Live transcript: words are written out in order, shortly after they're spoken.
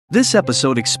This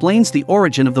episode explains the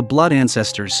origin of the blood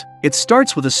ancestors. It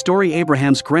starts with a story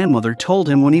Abraham's grandmother told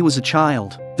him when he was a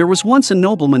child. There was once a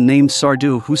nobleman named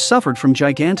Sardu who suffered from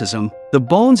gigantism. The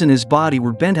bones in his body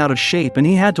were bent out of shape and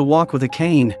he had to walk with a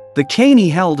cane. The cane he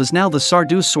held is now the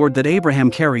Sardu sword that Abraham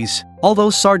carries. Although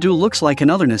Sardu looks like an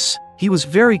otherness, he was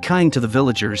very kind to the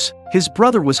villagers. His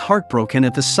brother was heartbroken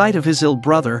at the sight of his ill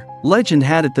brother. Legend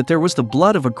had it that there was the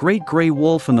blood of a great grey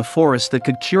wolf in the forest that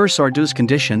could cure Sardu's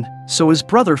condition, so his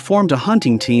brother formed a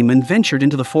hunting team and ventured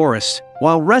into the forest.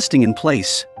 While resting in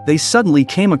place, they suddenly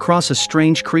came across a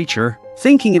strange creature.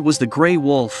 Thinking it was the grey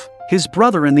wolf, his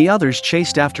brother and the others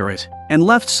chased after it, and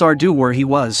left Sardu where he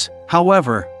was.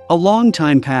 However, a long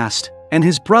time passed, and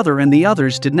his brother and the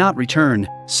others did not return.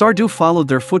 Sardu followed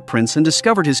their footprints and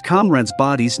discovered his comrades'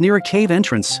 bodies near a cave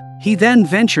entrance. He then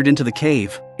ventured into the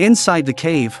cave. Inside the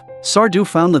cave, Sardu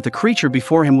found that the creature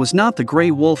before him was not the grey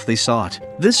wolf they sought.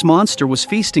 This monster was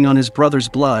feasting on his brother's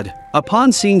blood.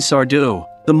 Upon seeing Sardu,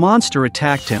 the monster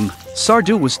attacked him.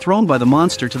 Sardu was thrown by the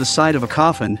monster to the side of a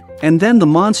coffin, and then the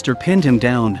monster pinned him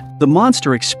down. The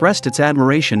monster expressed its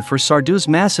admiration for Sardu's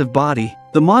massive body.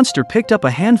 The monster picked up a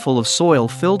handful of soil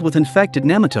filled with infected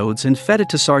nematodes and fed it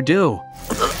to Sardu.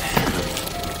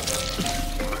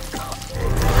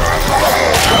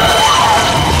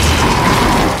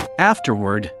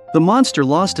 Afterward, the monster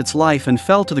lost its life and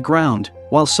fell to the ground,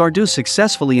 while Sardu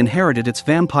successfully inherited its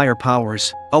vampire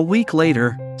powers. A week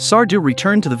later, Sardu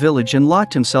returned to the village and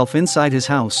locked himself inside his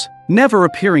house, never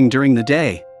appearing during the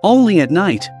day, only at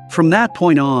night. From that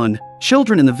point on,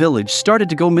 children in the village started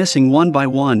to go missing one by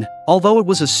one. Although it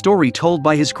was a story told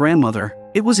by his grandmother,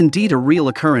 it was indeed a real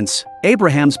occurrence.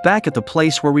 Abraham's back at the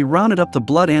place where we rounded up the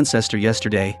blood ancestor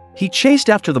yesterday. He chased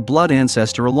after the blood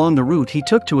ancestor along the route he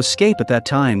took to escape at that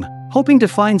time, hoping to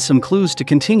find some clues to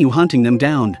continue hunting them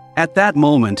down. At that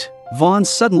moment, Vaughn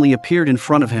suddenly appeared in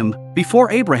front of him.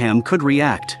 Before Abraham could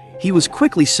react, he was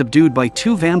quickly subdued by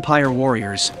two vampire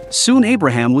warriors. Soon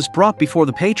Abraham was brought before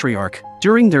the patriarch.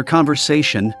 During their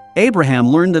conversation, Abraham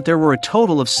learned that there were a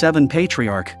total of 7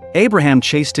 patriarchs. Abraham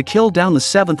chased to kill down the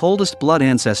 7th oldest blood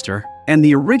ancestor, and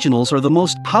the originals are the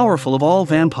most powerful of all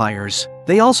vampires.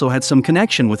 They also had some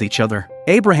connection with each other.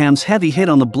 Abraham's heavy hit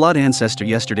on the blood ancestor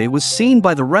yesterday was seen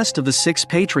by the rest of the 6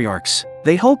 patriarchs.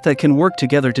 They hoped they can work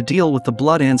together to deal with the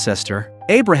blood ancestor.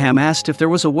 Abraham asked if there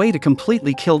was a way to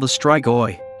completely kill the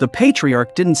Strigoi. The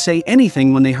patriarch didn't say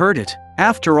anything when they heard it.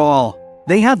 After all,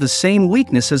 they had the same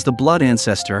weakness as the blood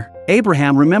ancestor.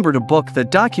 Abraham remembered a book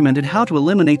that documented how to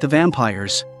eliminate the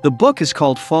vampires. The book is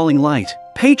called Falling Light.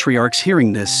 Patriarchs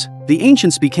hearing this, the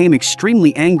ancients became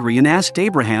extremely angry and asked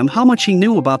Abraham how much he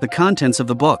knew about the contents of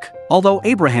the book. Although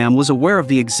Abraham was aware of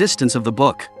the existence of the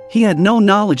book, he had no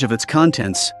knowledge of its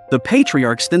contents. The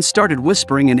patriarchs then started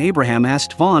whispering and Abraham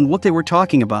asked Vaughn what they were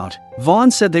talking about. Vaughn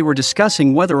said they were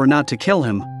discussing whether or not to kill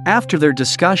him. After their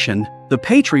discussion, the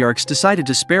patriarchs decided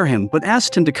to spare him but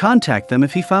asked him to contact them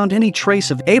if he found any trace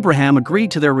of. Abraham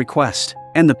agreed to their request,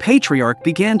 and the patriarch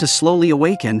began to slowly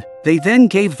awaken. They then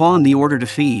gave Vaughn the order to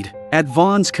feed. At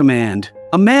Vaughn's command,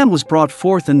 a man was brought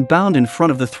forth and bound in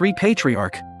front of the 3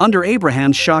 patriarchs. Under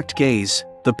Abraham's shocked gaze,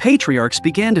 the patriarchs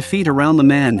began to feed around the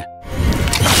men.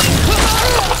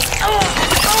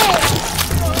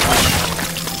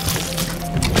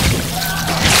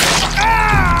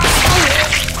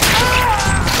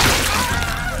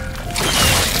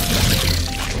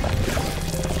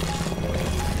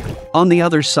 On the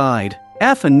other side,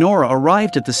 F and Nora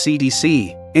arrived at the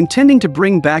CDC, intending to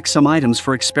bring back some items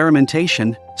for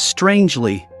experimentation.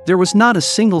 Strangely, there was not a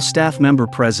single staff member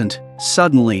present.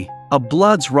 Suddenly, a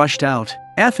Bloods rushed out.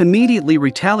 F immediately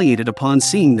retaliated upon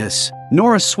seeing this.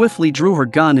 Nora swiftly drew her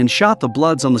gun and shot the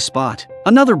Bloods on the spot.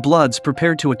 Another Bloods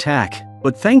prepared to attack,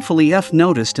 but thankfully F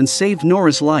noticed and saved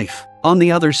Nora's life. On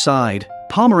the other side,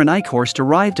 Palmer and Eichhorst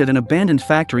arrived at an abandoned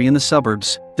factory in the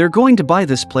suburbs. They're going to buy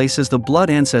this place as the blood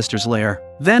ancestors' lair.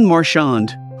 Then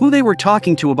Marchand, who they were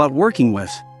talking to about working with,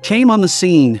 came on the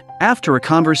scene. After a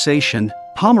conversation,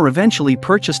 Palmer eventually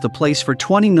purchased the place for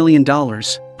 $20 million.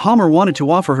 Palmer wanted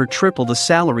to offer her triple the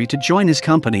salary to join his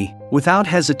company. Without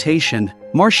hesitation,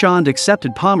 Marchand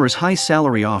accepted Palmer's high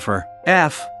salary offer.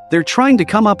 They're trying to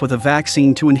come up with a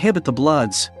vaccine to inhibit the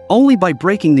Bloods. Only by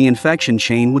breaking the infection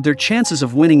chain would their chances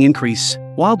of winning increase.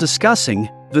 While discussing,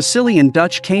 Vasily and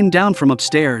Dutch came down from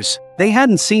upstairs. They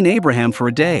hadn't seen Abraham for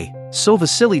a day, so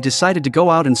Vasily decided to go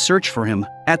out and search for him.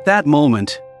 At that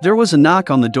moment, there was a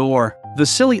knock on the door.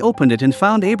 Vasily opened it and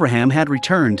found Abraham had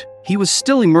returned. He was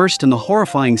still immersed in the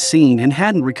horrifying scene and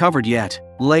hadn't recovered yet.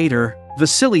 Later,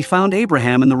 Vasily found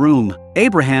Abraham in the room.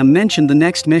 Abraham mentioned the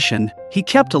next mission. He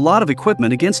kept a lot of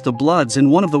equipment against the Bloods in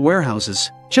one of the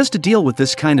warehouses, just to deal with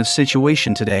this kind of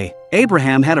situation today.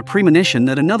 Abraham had a premonition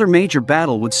that another major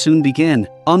battle would soon begin.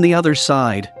 On the other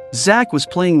side, Zach was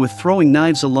playing with throwing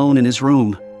knives alone in his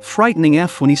room, frightening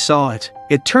F when he saw it.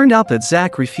 It turned out that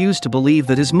Zach refused to believe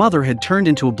that his mother had turned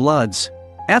into a Bloods.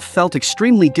 F felt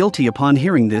extremely guilty upon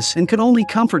hearing this and could only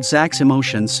comfort Zach's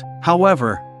emotions.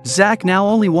 However, Zach now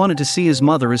only wanted to see his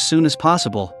mother as soon as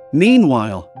possible.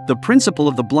 Meanwhile, the principal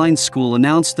of the blind school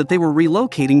announced that they were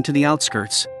relocating to the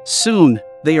outskirts. Soon,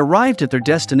 they arrived at their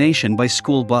destination by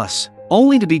school bus,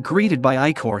 only to be greeted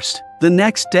by Eichhorst. The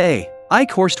next day,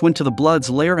 Eichhorst went to the Blood's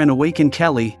lair and awakened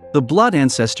Kelly. The Blood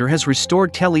ancestor has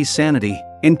restored Kelly's sanity,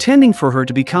 intending for her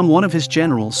to become one of his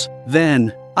generals.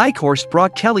 Then, Eichhorst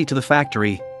brought Kelly to the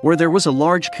factory, where there was a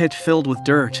large pit filled with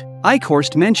dirt.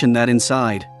 Eichhorst mentioned that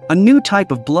inside, a new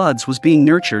type of Bloods was being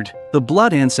nurtured. The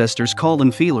Blood ancestors call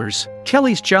them feelers.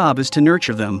 Kelly's job is to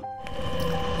nurture them.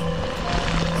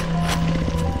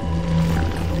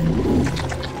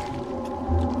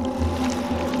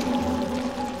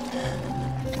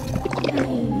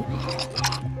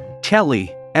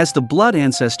 Kelly, as the Blood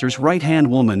ancestors'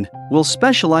 right-hand woman, will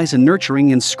specialize in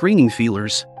nurturing and screening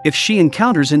feelers. If she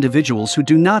encounters individuals who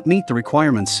do not meet the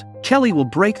requirements, Kelly will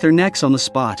break their necks on the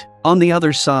spot. On the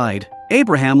other side,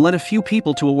 Abraham led a few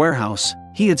people to a warehouse.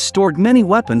 He had stored many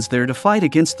weapons there to fight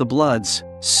against the Bloods.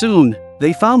 Soon,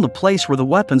 they found the place where the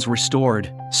weapons were stored.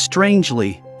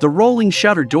 Strangely, the rolling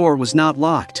shutter door was not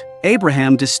locked.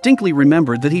 Abraham distinctly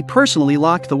remembered that he personally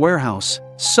locked the warehouse.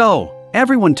 So,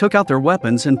 everyone took out their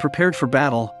weapons and prepared for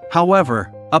battle.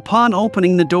 However, upon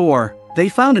opening the door, they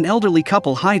found an elderly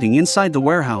couple hiding inside the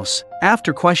warehouse.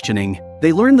 After questioning,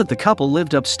 they learned that the couple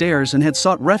lived upstairs and had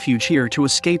sought refuge here to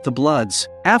escape the Bloods.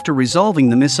 After resolving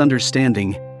the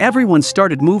misunderstanding, everyone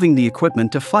started moving the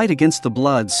equipment to fight against the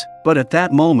Bloods. But at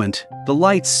that moment, the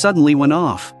lights suddenly went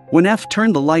off. When F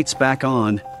turned the lights back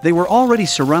on, they were already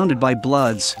surrounded by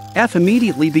Bloods. F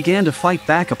immediately began to fight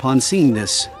back upon seeing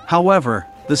this. However,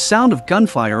 the sound of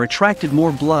gunfire attracted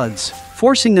more Bloods,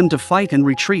 forcing them to fight and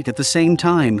retreat at the same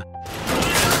time.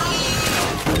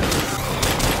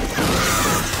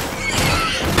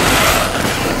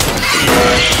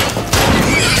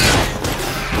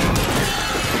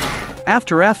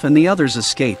 After F and the others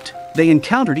escaped, they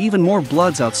encountered even more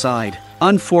Bloods outside.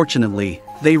 Unfortunately,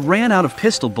 they ran out of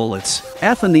pistol bullets.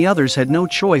 F and the others had no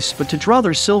choice but to draw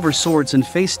their silver swords and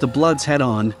face the Bloods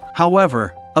head-on.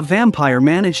 However, a vampire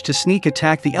managed to sneak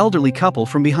attack the elderly couple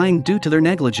from behind due to their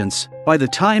negligence. By the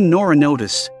time Nora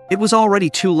noticed, it was already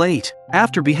too late.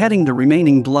 After beheading the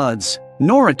remaining Bloods,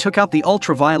 Nora took out the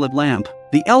ultraviolet lamp.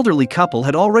 The elderly couple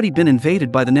had already been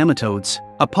invaded by the nematodes.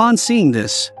 Upon seeing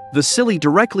this, Vasily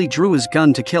directly drew his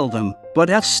gun to kill them, but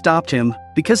F stopped him,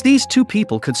 because these two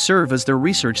people could serve as their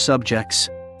research subjects.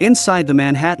 Inside the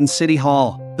Manhattan City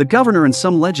Hall, the governor and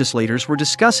some legislators were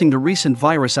discussing the recent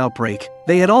virus outbreak.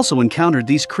 They had also encountered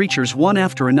these creatures one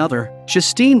after another.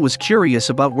 Justine was curious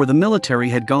about where the military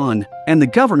had gone, and the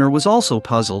governor was also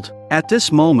puzzled. At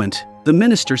this moment, the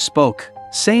minister spoke,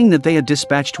 saying that they had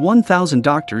dispatched 1,000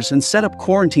 doctors and set up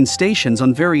quarantine stations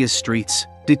on various streets,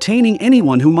 detaining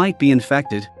anyone who might be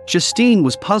infected. Justine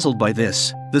was puzzled by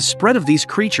this. The spread of these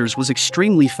creatures was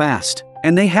extremely fast,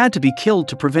 and they had to be killed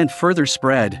to prevent further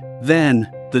spread.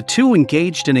 Then, the two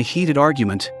engaged in a heated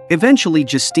argument. Eventually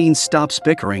Justine stops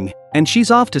bickering, and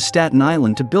she's off to Staten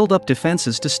Island to build up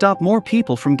defenses to stop more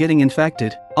people from getting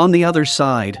infected. On the other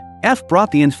side, F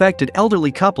brought the infected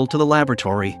elderly couple to the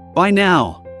laboratory. By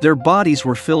now, their bodies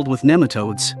were filled with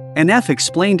nematodes, and F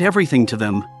explained everything to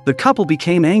them. The couple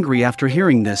became angry after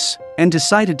hearing this, and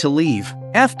decided to leave.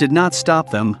 F did not stop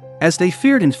them, as they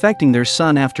feared infecting their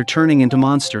son after turning into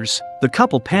monsters. The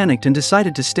couple panicked and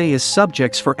decided to stay as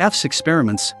subjects for F's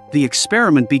experiments. The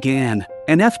experiment began,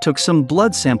 and F took some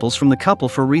blood samples from the couple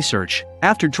for research.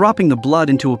 After dropping the blood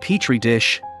into a petri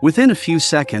dish, within a few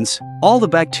seconds, all the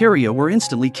bacteria were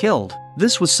instantly killed.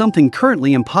 This was something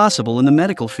currently impossible in the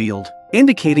medical field,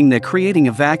 indicating that creating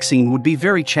a vaccine would be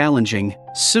very challenging.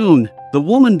 Soon, the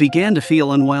woman began to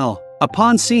feel unwell.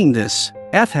 Upon seeing this,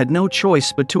 F had no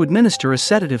choice but to administer a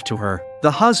sedative to her.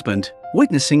 The husband,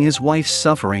 witnessing his wife's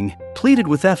suffering, pleaded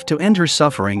with F to end her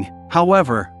suffering.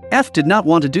 However, F did not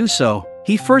want to do so.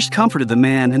 He first comforted the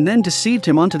man and then deceived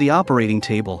him onto the operating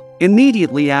table.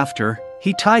 Immediately after,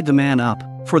 he tied the man up.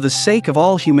 For the sake of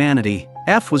all humanity,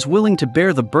 F was willing to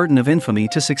bear the burden of infamy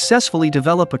to successfully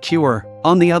develop a cure.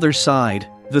 On the other side,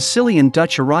 Vasily and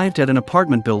Dutch arrived at an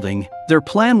apartment building. Their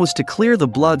plan was to clear the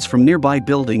Bloods from nearby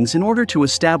buildings in order to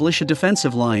establish a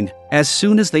defensive line. As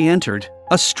soon as they entered,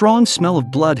 a strong smell of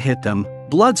blood hit them.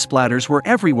 Blood splatters were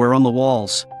everywhere on the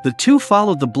walls. The two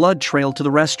followed the blood trail to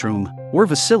the restroom, where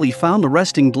Vasily found the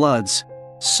resting bloods.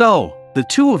 So, the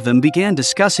two of them began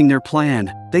discussing their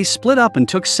plan. They split up and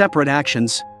took separate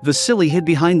actions. Vasily hid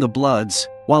behind the bloods,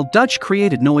 while Dutch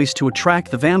created noise to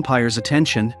attract the vampire's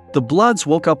attention. The bloods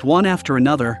woke up one after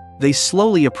another. They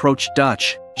slowly approached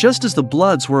Dutch. Just as the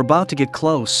bloods were about to get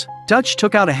close, Dutch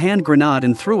took out a hand grenade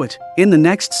and threw it. In the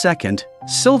next second,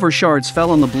 silver shards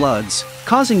fell on the bloods,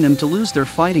 causing them to lose their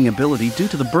fighting ability due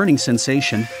to the burning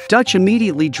sensation. Dutch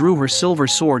immediately drew her silver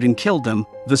sword and killed them.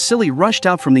 Vasily rushed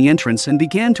out from the entrance and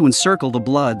began to encircle the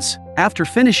bloods. After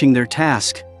finishing their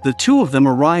task, the two of them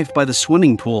arrived by the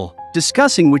swimming pool,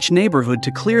 discussing which neighborhood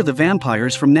to clear the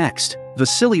vampires from next.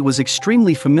 Vasily was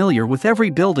extremely familiar with every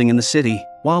building in the city.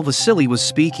 While Vasily was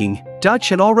speaking, Dutch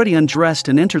had already undressed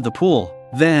and entered the pool.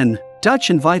 Then, Dutch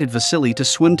invited Vasily to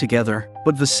swim together,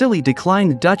 but Vasily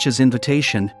declined Dutch's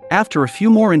invitation. After a few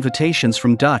more invitations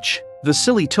from Dutch,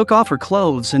 Vasily took off her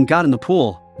clothes and got in the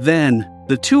pool. Then,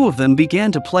 the two of them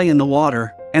began to play in the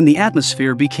water, and the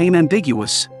atmosphere became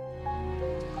ambiguous.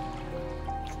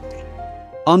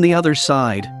 On the other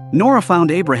side, Nora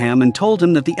found Abraham and told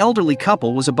him that the elderly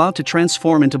couple was about to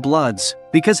transform into bloods,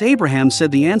 because Abraham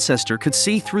said the ancestor could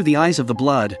see through the eyes of the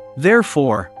blood.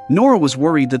 Therefore, Nora was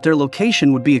worried that their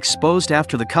location would be exposed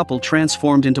after the couple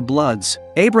transformed into bloods.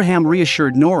 Abraham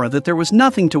reassured Nora that there was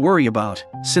nothing to worry about,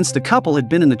 since the couple had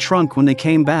been in the trunk when they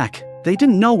came back. They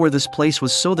didn't know where this place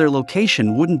was, so their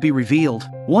location wouldn't be revealed.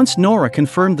 Once Nora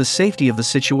confirmed the safety of the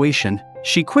situation,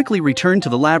 she quickly returned to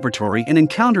the laboratory and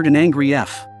encountered an angry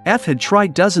F. F had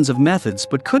tried dozens of methods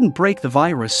but couldn't break the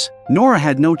virus. Nora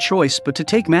had no choice but to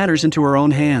take matters into her own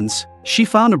hands. She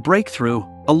found a breakthrough,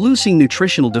 a leucine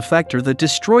nutritional defector that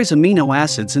destroys amino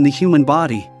acids in the human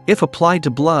body. If applied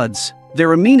to bloods, their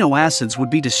amino acids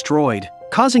would be destroyed,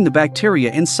 causing the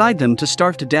bacteria inside them to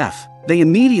starve to death. They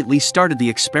immediately started the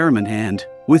experiment and,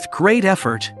 with great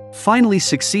effort, finally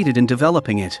succeeded in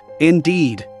developing it.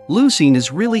 Indeed, leucine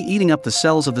is really eating up the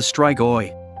cells of the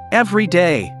strigoi. Every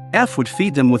day, F would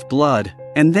feed them with blood,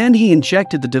 and then he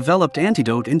injected the developed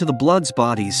antidote into the bloods'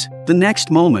 bodies. The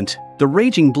next moment, the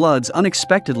raging bloods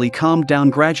unexpectedly calmed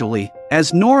down gradually.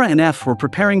 As Nora and F were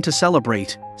preparing to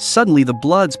celebrate, suddenly the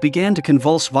bloods began to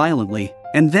convulse violently,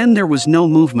 and then there was no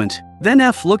movement. Then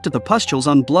F looked at the pustules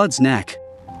on Blood's neck.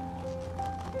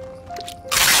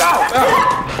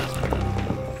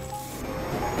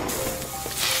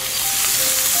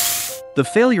 The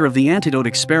failure of the antidote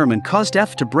experiment caused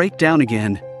F to break down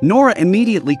again. Nora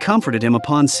immediately comforted him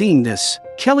upon seeing this.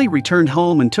 Kelly returned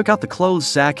home and took out the clothes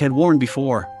Zach had worn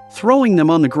before. Throwing them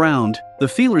on the ground, the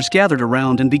feelers gathered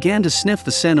around and began to sniff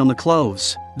the scent on the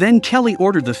clothes. Then Kelly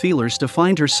ordered the feelers to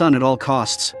find her son at all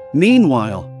costs.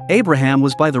 Meanwhile, Abraham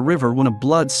was by the river when a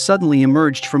blood suddenly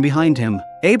emerged from behind him.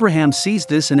 Abraham sees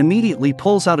this and immediately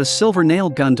pulls out a silver nail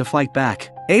gun to fight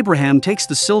back. Abraham takes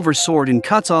the silver sword and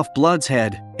cuts off Blood's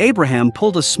head. Abraham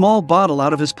pulled a small bottle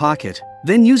out of his pocket,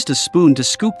 then used a spoon to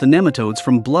scoop the nematodes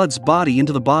from Blood's body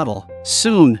into the bottle.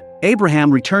 Soon,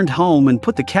 Abraham returned home and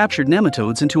put the captured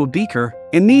nematodes into a beaker.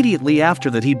 Immediately after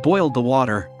that, he boiled the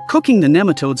water, cooking the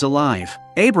nematodes alive.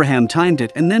 Abraham timed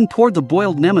it and then poured the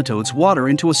boiled nematodes water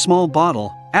into a small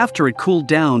bottle. After it cooled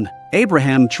down,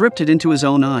 Abraham dripped it into his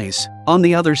own eyes. On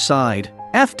the other side,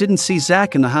 F didn't see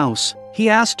Zach in the house. He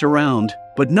asked around,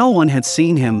 but no one had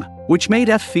seen him, which made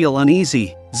F feel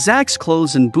uneasy. Zach's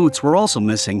clothes and boots were also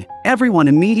missing. Everyone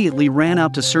immediately ran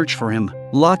out to search for him.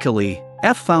 Luckily,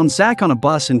 F found Zach on a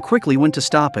bus and quickly went to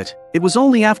stop it. It was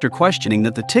only after questioning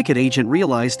that the ticket agent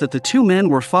realized that the two men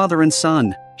were father and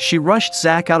son. She rushed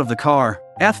Zach out of the car.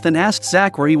 F then asked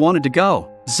Zach where he wanted to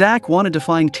go. Zach wanted to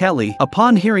find Kelly.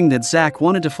 Upon hearing that Zach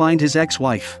wanted to find his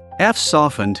ex-wife, F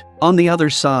softened. On the other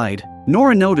side,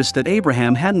 Nora noticed that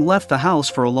Abraham hadn't left the house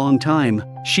for a long time.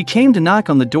 She came to knock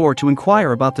on the door to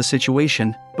inquire about the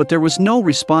situation, but there was no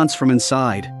response from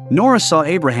inside. Nora saw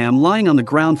Abraham lying on the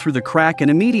ground through the crack and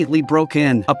immediately broke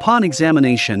in. Upon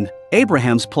examination,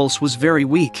 Abraham's pulse was very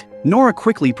weak. Nora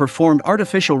quickly performed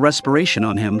artificial respiration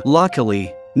on him.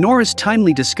 Luckily, Nora's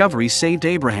timely discovery saved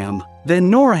Abraham. Then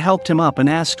Nora helped him up and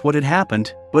asked what had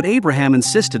happened, but Abraham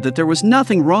insisted that there was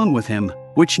nothing wrong with him,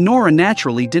 which Nora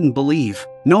naturally didn't believe.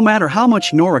 No matter how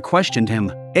much Nora questioned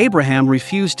him, Abraham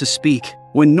refused to speak.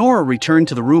 When Nora returned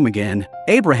to the room again,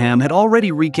 Abraham had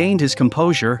already regained his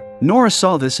composure. Nora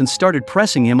saw this and started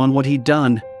pressing him on what he'd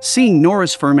done. Seeing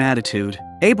Nora's firm attitude,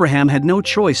 Abraham had no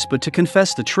choice but to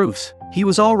confess the truth. He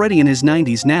was already in his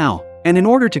 90s now, and in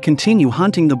order to continue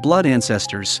hunting the blood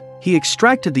ancestors, he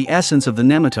extracted the essence of the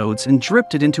nematodes and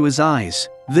dripped it into his eyes.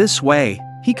 This way,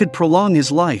 he could prolong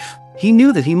his life. He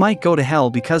knew that he might go to hell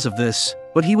because of this.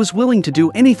 but he was willing to do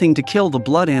anything to kill the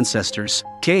blood ancestors.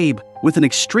 Gabe, with an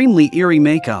extremely eerie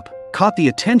makeup, caught the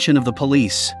attention of the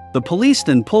police. The police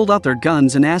then pulled out their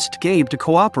guns and asked Gabe to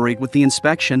cooperate with the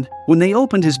inspection. When they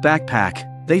opened his backpack,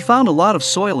 they found a lot of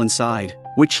soil inside,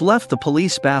 which left the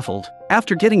police baffled.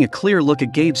 After getting a clear look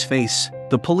at Gabe's face,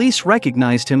 the police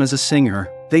recognized him as a singer.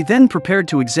 They then prepared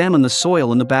to examine the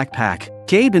soil in the backpack.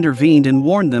 Gabe intervened and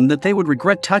warned them that they would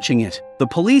regret touching it. The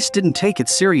police didn't take it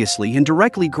seriously and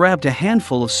directly grabbed a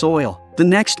handful of soil. The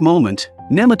next moment,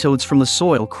 nematodes from the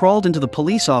soil crawled into the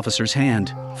police officer's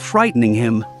hand, frightening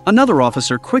him. Another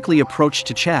officer quickly approached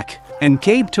to check, and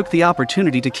Gabe took the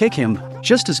opportunity to kick him.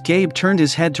 Just as Gabe turned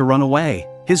his head to run away,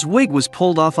 his wig was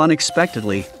pulled off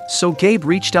unexpectedly, so Gabe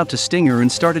reached out to Stinger and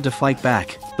started to fight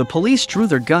back. The police drew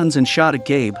their guns and shot at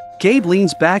Gabe. Gabe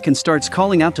leans back and starts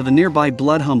calling out to the nearby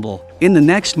blood humble. In the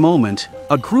next moment,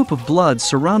 a group of bloods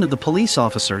surrounded the police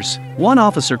officers. One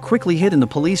officer quickly hid in the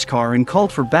police car and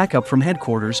called for backup from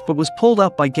headquarters but was pulled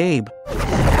up by Gabe.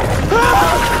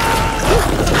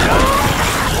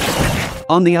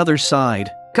 On the other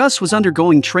side, Gus was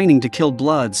undergoing training to kill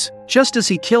bloods. Just as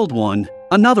he killed one,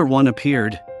 another one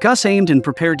appeared. Gus aimed and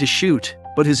prepared to shoot,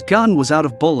 but his gun was out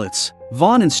of bullets.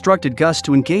 Vaughn instructed Gus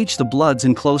to engage the bloods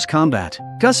in close combat.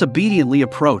 Gus obediently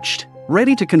approached,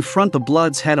 ready to confront the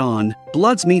bloods head-on.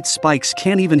 Bloods meet spikes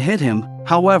can't even hit him.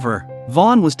 However,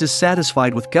 Vaughn was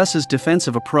dissatisfied with Gus's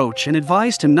defensive approach and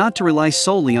advised him not to rely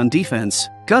solely on defense.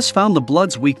 Gus found the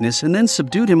blood's weakness and then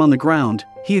subdued him on the ground.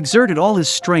 He exerted all his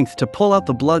strength to pull out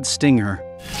the blood stinger.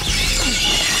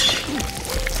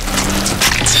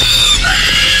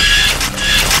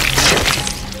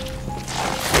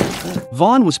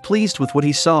 Vaughn was pleased with what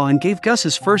he saw and gave Gus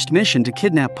his first mission to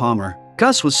kidnap Palmer.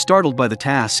 Gus was startled by the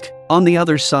task. On the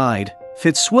other side,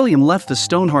 Fitzwilliam left the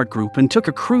Stoneheart group and took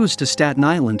a cruise to Staten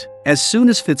Island. As soon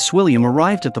as Fitzwilliam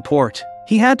arrived at the port,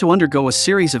 he had to undergo a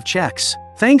series of checks.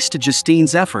 Thanks to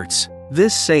Justine's efforts,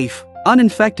 this safe,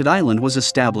 uninfected island was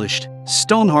established.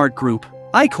 Stoneheart Group.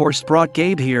 Eichhorst brought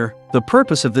Gabe here. The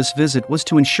purpose of this visit was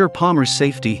to ensure Palmer's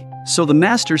safety, so the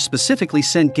master specifically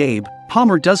sent Gabe.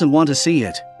 Palmer doesn't want to see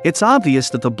it. It's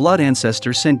obvious that the blood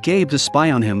ancestor sent Gabe to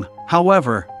spy on him.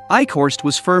 However, Eichhorst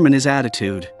was firm in his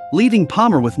attitude, leaving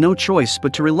Palmer with no choice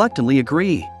but to reluctantly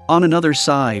agree. On another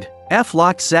side, F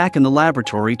locked Zack in the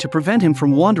laboratory to prevent him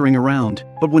from wandering around.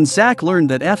 But when Zack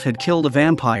learned that F had killed a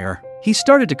vampire, he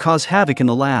started to cause havoc in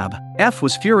the lab. F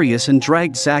was furious and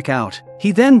dragged Zack out.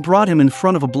 He then brought him in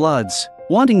front of a Bloods.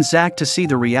 Wanting Zack to see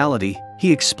the reality,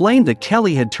 he explained that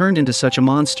Kelly had turned into such a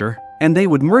monster, and they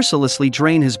would mercilessly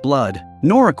drain his blood.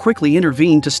 Nora quickly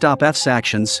intervened to stop F's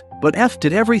actions, but F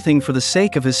did everything for the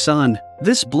sake of his son.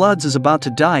 This Bloods is about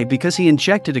to die because he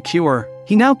injected a cure.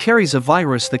 He now carries a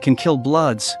virus that can kill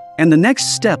Bloods, and the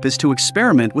next step is to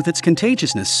experiment with its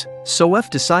contagiousness. So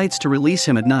F decides to release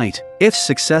him at night. If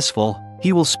successful,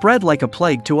 he will spread like a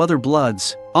plague to other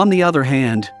Bloods. On the other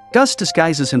hand, Gus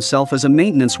disguises himself as a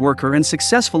maintenance worker and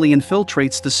successfully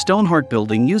infiltrates the Stoneheart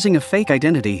building using a fake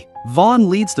identity. Vaughn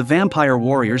leads the vampire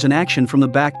warriors in action from the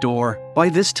back door. By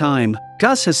this time,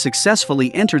 Gus has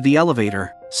successfully entered the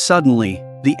elevator. Suddenly,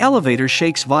 the elevator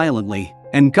shakes violently,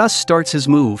 and Gus starts his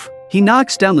move. He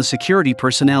knocks down the security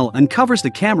personnel and covers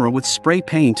the camera with spray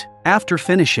paint. After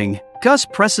finishing, Gus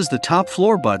presses the top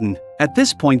floor button. At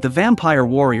this point, the vampire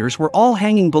warriors were all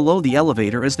hanging below the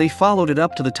elevator as they followed it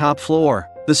up to the top floor.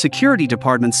 The security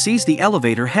department sees the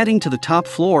elevator heading to the top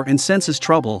floor and senses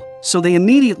trouble, so they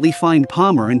immediately find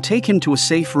Palmer and take him to a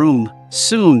safe room.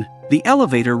 Soon, the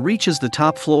elevator reaches the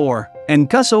top floor, and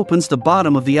Gus opens the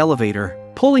bottom of the elevator,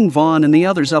 pulling Vaughn and the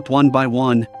others up one by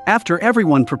one. After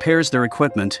everyone prepares their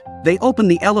equipment, they open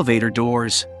the elevator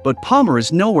doors, but Palmer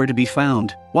is nowhere to be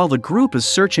found. While the group is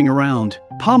searching around,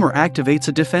 Palmer activates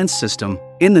a defense system.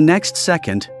 In the next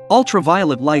second,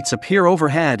 ultraviolet lights appear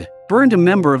overhead, burned a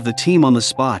member of the team on the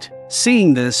spot.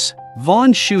 Seeing this,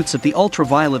 Vaughn shoots at the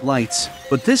ultraviolet lights,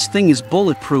 but this thing is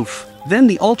bulletproof. Then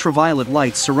the ultraviolet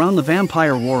lights surround the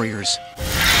vampire warriors.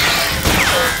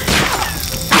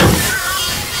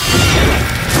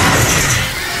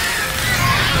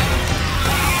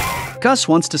 Gus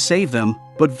wants to save them,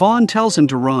 but Vaughn tells him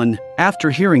to run. After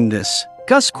hearing this,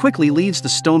 Gus quickly leaves the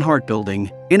Stoneheart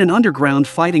building. In an underground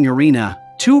fighting arena,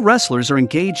 two wrestlers are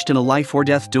engaged in a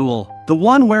life-or-death duel. The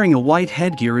one wearing a white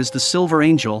headgear is the Silver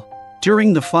Angel.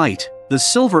 During the fight, the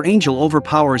Silver Angel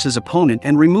overpowers his opponent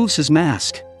and removes his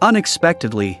mask.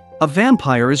 Unexpectedly, a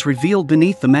vampire is revealed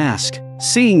beneath the mask.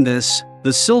 Seeing this,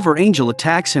 the Silver Angel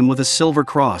attacks him with a silver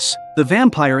cross. The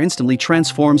vampire instantly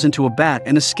transforms into a bat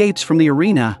and escapes from the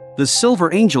arena. The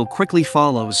Silver Angel quickly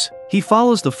follows. He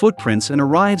follows the footprints and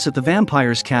arrives at the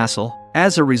vampire's castle.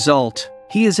 As a result,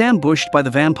 he is ambushed by the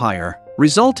vampire.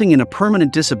 resulting in a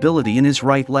permanent disability in his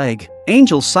right leg.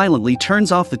 Angel silently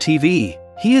turns off the TV.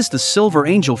 He is the Silver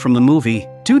Angel from the movie.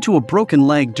 Due to a broken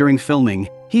leg during filming,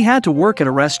 he had to work at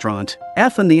a restaurant.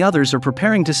 F and the others are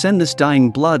preparing to send this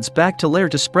dying Bloods back to Lair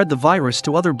to spread the virus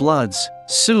to other Bloods.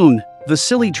 Soon,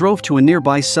 Vasily drove to a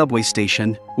nearby subway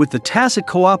station. With the tacit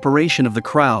cooperation of the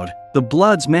crowd, the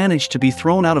Bloods managed to be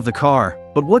thrown out of the car.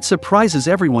 But what surprises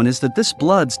everyone is that this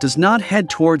Bloods does not head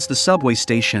towards the subway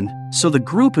station, so the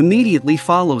group immediately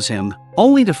follows him,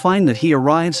 only to find that he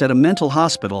arrives at a mental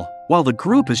hospital. While the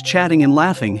group is chatting and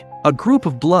laughing, a group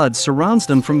of Bloods surrounds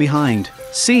them from behind.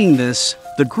 Seeing this,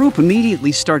 the group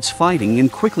immediately starts fighting and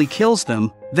quickly kills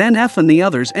them. Then F and the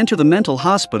others enter the mental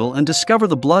hospital and discover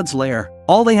the Bloods' lair.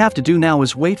 All they have to do now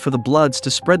is wait for the Bloods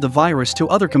to spread the virus to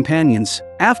other companions.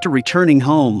 After returning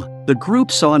home, the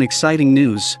group saw an exciting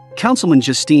news. Councilman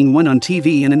Justine went on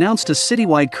TV and announced a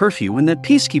citywide curfew and that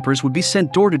peacekeepers would be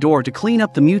sent door to door to clean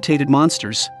up the mutated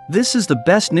monsters. This is the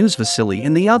best news Vasily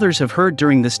and the others have heard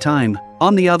during this time.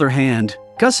 On the other hand,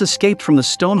 Gus escaped from the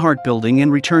Stoneheart building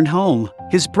and returned home.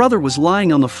 His brother was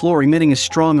lying on the floor emitting a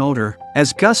strong odor.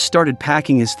 As Gus started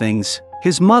packing his things,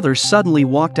 his mother suddenly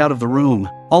walked out of the room.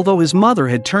 Although his mother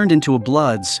had turned into a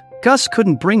Bloods, Gus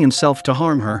couldn't bring himself to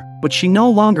harm her, but she no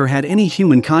longer had any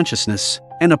human consciousness,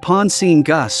 and upon seeing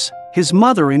Gus, his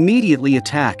mother immediately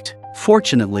attacked.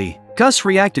 Fortunately, Gus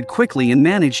reacted quickly and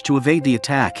managed to evade the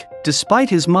attack. Despite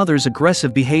his mother's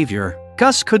aggressive behavior,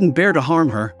 Gus couldn't bear to harm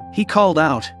her. He called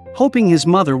out, hoping his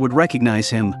mother would recognize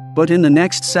him, but in the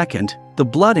next second, the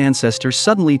Blood Ancestor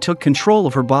suddenly took control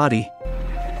of her body.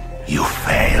 You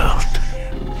failed.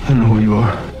 I know who you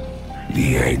are.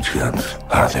 The ancients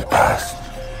are the past.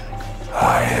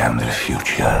 I am the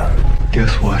future.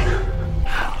 Guess what?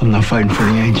 I'm not fighting for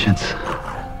the ancients.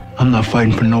 I'm not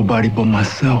fighting for nobody but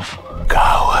myself.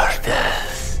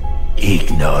 Cowardice.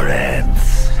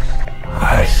 Ignorance.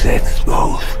 I set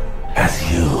both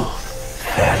as you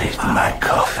ferried my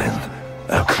coffin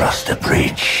across the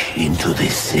bridge into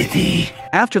this city.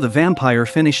 After the vampire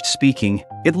finished speaking,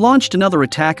 it launched another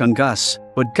attack on Gus,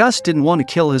 but Gus didn't want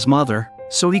to kill his mother,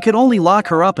 so he could only lock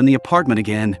her up in the apartment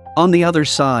again. On the other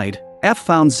side, F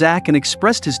found Zach and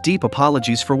expressed his deep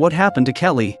apologies for what happened to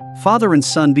Kelly. Father and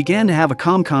son began to have a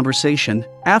calm conversation.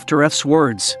 After F's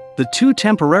words, the two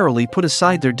temporarily put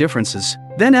aside their differences.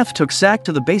 Then F took Zach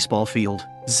to the baseball field,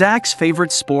 Zach's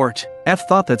favorite sport. F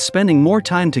thought that spending more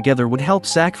time together would help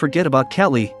Zach forget about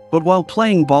Kelly, but while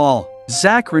playing ball,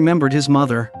 Zach remembered his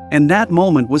mother, and that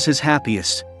moment was his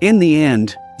happiest. In the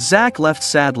end, Zach left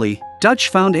sadly. Dutch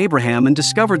found Abraham and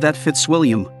discovered that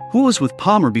Fitzwilliam, who was with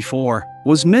Palmer before,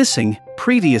 was missing.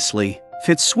 Previously,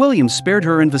 Fitzwilliam spared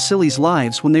her and Vasily's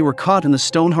lives when they were caught in the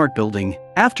Stoneheart building.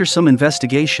 After some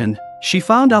investigation, she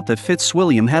found out that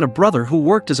Fitzwilliam had a brother who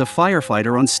worked as a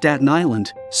firefighter on Staten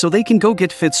Island, so they can go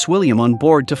get Fitzwilliam on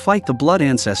board to fight the Blood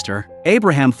Ancestor.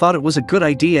 Abraham thought it was a good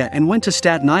idea and went to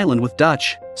Staten Island with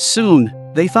Dutch. Soon,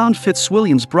 they found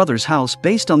Fitzwilliam's brother's house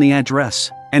based on the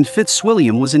address, and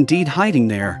Fitzwilliam was indeed hiding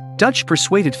there. Dutch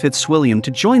persuaded Fitzwilliam to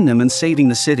join them in saving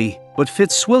the city, but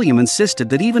Fitzwilliam insisted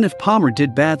that even if Palmer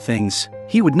did bad things,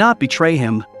 he would not betray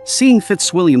him. Seeing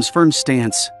Fitzwilliam's firm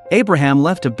stance, Abraham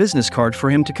left a business card for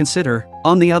him to consider.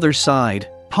 On the other side,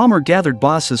 Palmer gathered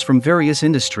bosses from various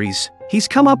industries. He's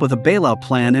come up with a bailout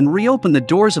plan and reopened the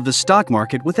doors of the stock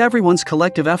market with everyone's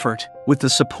collective effort. With the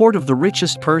support of the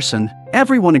richest person,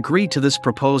 everyone agreed to this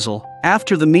proposal.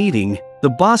 After the meeting, the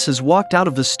bosses walked out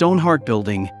of the Stoneheart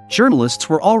building. Journalists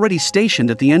were already stationed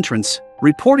at the entrance,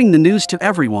 reporting the news to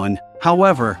everyone.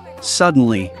 However,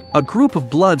 suddenly, a group of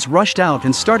Bloods rushed out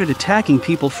and started attacking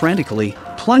people frantically,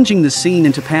 plunging the scene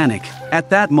into panic. At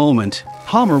that moment,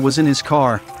 Palmer was in his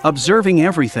car, observing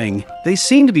everything. They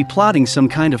seemed to be plotting some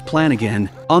kind of plan again.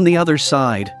 On the other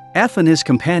side, F and his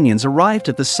companions arrived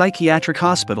at the psychiatric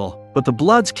hospital, but the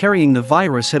Bloods carrying the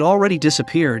virus had already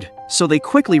disappeared, so they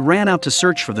quickly ran out to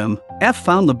search for them. F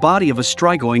found the body of a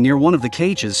Strigoi near one of the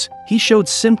cages. He showed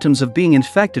symptoms of being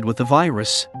infected with the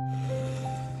virus.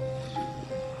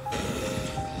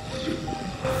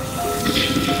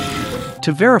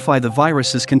 To verify the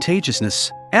virus's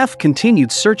contagiousness, F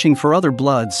continued searching for other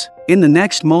Bloods. In the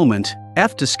next moment,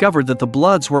 F discovered that the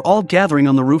Bloods were all gathering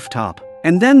on the rooftop,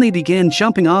 and then they began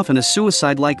jumping off in a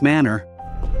suicide-like manner.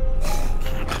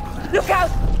 Look out!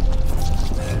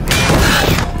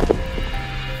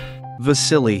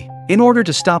 Vasily, in order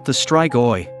to stop the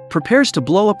Strigoi, prepares to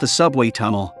blow up the subway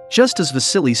tunnel. Just as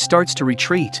Vasily starts to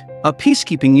retreat, a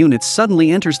peacekeeping unit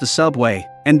suddenly enters the subway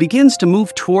and begins to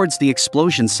move towards the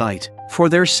explosion site. For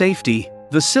their safety,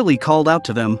 Vasily called out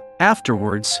to them.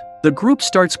 Afterwards, the group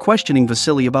starts questioning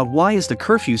Vasily about why is the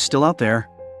curfew still out there.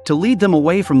 To lead them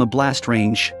away from the blast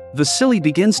range, Vasily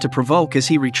begins to provoke as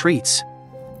he retreats.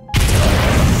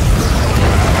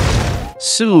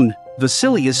 Soon,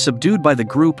 Vasily is subdued by the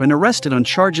group and arrested on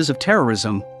charges of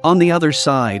terrorism. On the other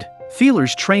side,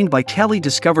 feelers trained by Kelly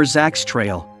discover Zach's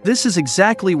trail. This is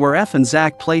exactly where F and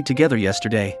Zach played together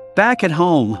yesterday. Back at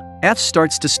home, F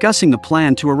starts discussing the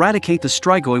plan to eradicate the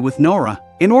Strigoi with Nora,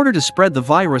 in order to spread the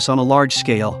virus on a large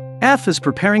scale. F is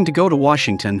preparing to go to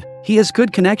Washington. He has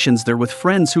good connections there with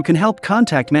friends who can help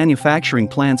contact manufacturing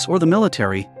plants or the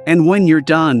military. And when you're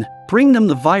done, bring them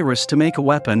the virus to make a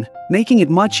weapon, making it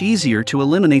much easier to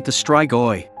eliminate the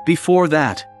Strigoi. Before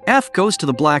that, F goes to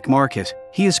the black market.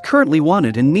 He is currently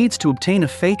wanted and needs to obtain a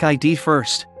fake ID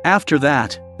first. After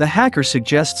that, the hacker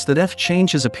suggests that F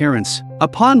change his appearance.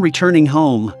 Upon returning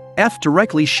home, F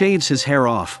directly shaves his hair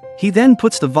off. He then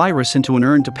puts the virus into an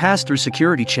urn to pass through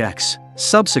security checks.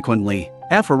 Subsequently,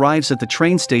 F arrives at the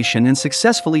train station and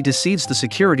successfully deceives the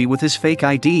security with his fake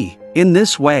ID. In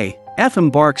this way, F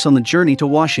embarks on the journey to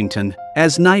Washington.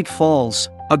 As night falls,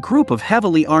 a group of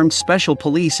heavily armed special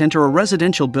police enter a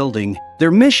residential building.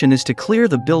 Their mission is to clear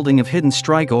the building of hidden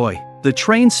Strigoi. The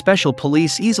trained special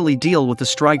police easily deal with the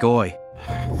Strigoi.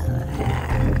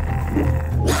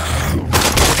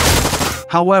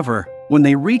 However, when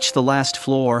they reach the last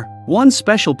floor, one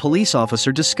special police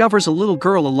officer discovers a little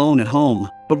girl alone at home,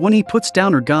 but when he puts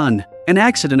down her gun, an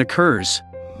accident occurs.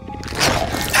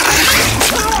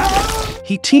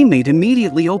 His teammate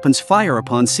immediately opens fire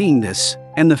upon seeing this,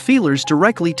 and the feelers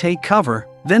directly take cover.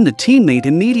 Then the teammate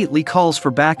immediately calls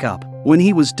for backup. When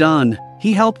he was done,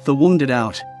 he helped the wounded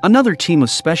out. Another team of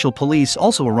special police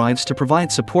also arrives to provide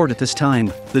support at this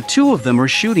time. The two of them are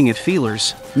shooting at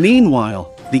feelers.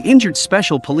 Meanwhile, the injured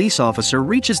special police officer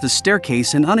reaches the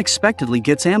staircase and unexpectedly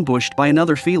gets ambushed by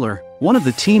another feeler. One of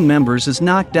the team members is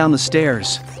knocked down the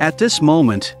stairs. At this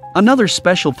moment, another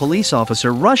special police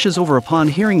officer rushes over upon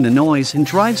hearing the noise and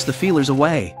drives the feelers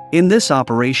away. In this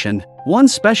operation, one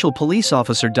special police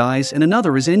officer dies and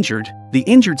another is injured. The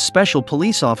injured special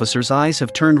police officer's eyes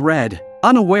have turned red.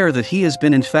 Unaware that he has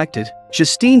been infected,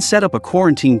 Justine set up a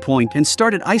quarantine point and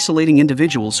started isolating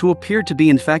individuals who appeared to be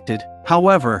infected.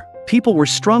 However, people were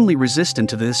strongly resistant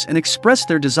to this and expressed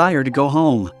their desire to go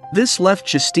home. This left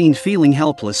Justine feeling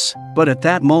helpless. But at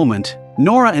that moment,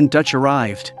 Nora and Dutch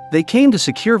arrived. They came to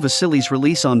secure Vasily's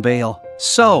release on bail.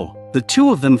 So, the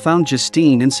two of them found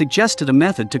Justine and suggested a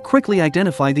method to quickly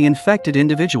identify the infected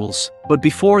individuals. But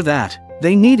before that,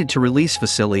 they needed to release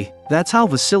Vasily. That's how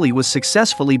Vasily was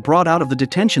successfully brought out of the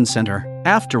detention center.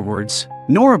 Afterwards,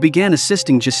 Nora began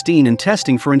assisting Justine in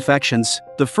testing for infections.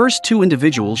 The first two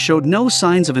individuals showed no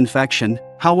signs of infection.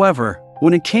 However,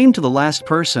 when it came to the last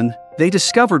person, they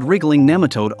discovered wriggling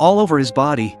nematode all over his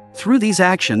body. Through these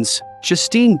actions,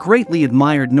 Justine greatly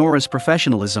admired Nora's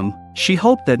professionalism. She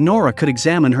hoped that Nora could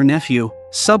examine her nephew.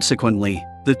 Subsequently,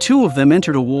 the two of them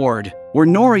entered a ward, where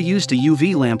Nora used a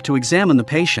UV lamp to examine the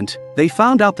patient. They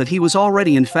found out that he was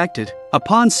already infected.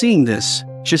 Upon seeing this,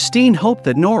 Justine hoped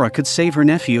that Nora could save her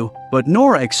nephew, but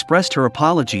Nora expressed her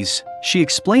apologies. She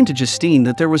explained to Justine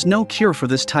that there was no cure for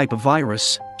this type of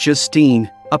virus. Justine,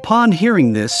 upon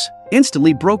hearing this,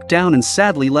 instantly broke down and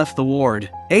sadly left the ward.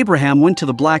 Abraham went to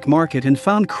the black market and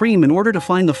found cream in order to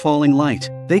find the falling light.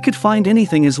 They could find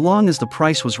anything as long as the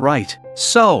price was right.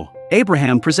 So,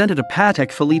 Abraham presented a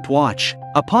Patek Philippe watch.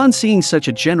 Upon seeing such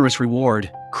a generous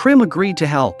reward, Krim agreed to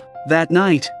help. That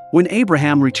night, when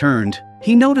Abraham returned,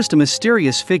 he noticed a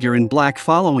mysterious figure in black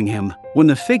following him. When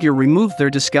the figure removed their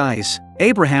disguise,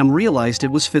 Abraham realized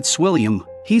it was Fitzwilliam.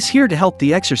 He's here to help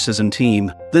the exorcism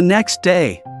team. The next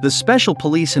day, the special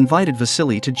police invited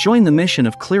Vasily to join the mission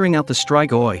of clearing out the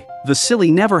Strigoi.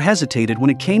 Vasily never hesitated when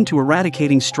it came to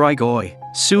eradicating Strigoi.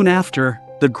 Soon after,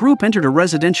 the group entered a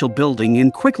residential building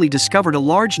and quickly discovered a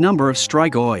large number of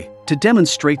Strigoi. To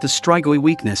demonstrate the Strigoi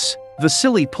weakness,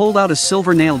 Vasily pulled out a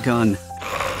silver nail gun.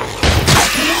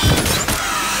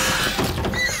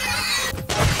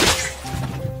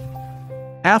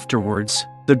 Afterwards,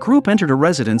 the group entered a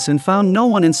residence and found no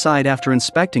one inside after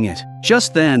inspecting it.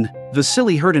 Just then,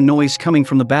 Vasily heard a noise coming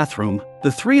from the bathroom.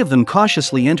 The three of them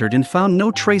cautiously entered and found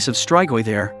no trace of Strigoi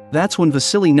there. That's when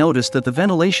Vasily noticed that the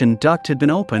ventilation duct had been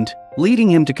opened, leading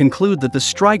him to conclude that the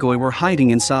Strigoi were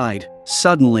hiding inside.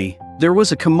 Suddenly, there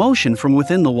was a commotion from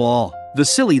within the wall.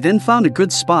 Vasily then found a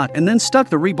good spot and then stuck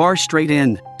the rebar straight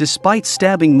in. Despite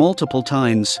stabbing multiple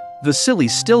times, Vasily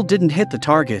still didn't hit the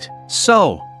target.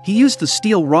 So, he used the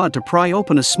steel rod to pry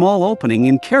open a small opening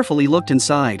and carefully looked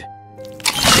inside.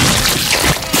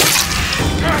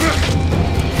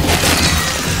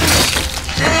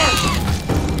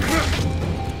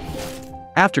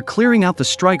 After clearing out the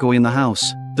Strigoi in the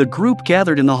house, the group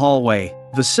gathered in the hallway.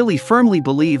 Vasily firmly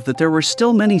believed that there were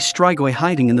still many Strigoi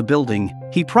hiding in the building.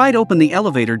 He pried open the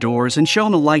elevator doors and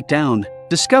shone a light down,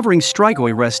 discovering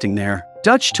Strigoi resting there.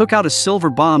 Dutch took out a silver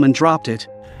bomb and dropped it.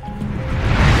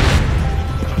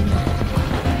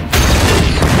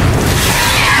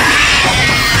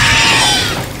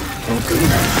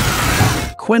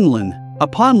 Quinlan,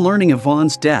 upon learning of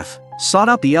Vaughn's death, sought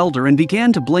out the Elder and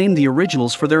began to blame the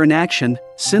originals for their inaction.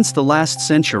 Since the last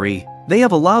century, they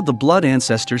have allowed the blood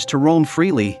ancestors to roam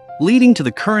freely, leading to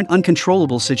the current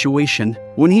uncontrollable situation.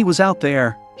 When he was out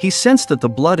there, he sensed that the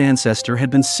blood ancestor had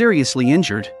been seriously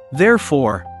injured.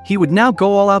 Therefore, he would now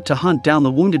go all out to hunt down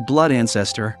the wounded blood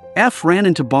ancestor. F ran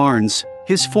into Barnes,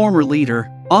 his former leader,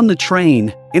 on the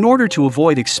train, in order to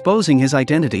avoid exposing his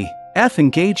identity. F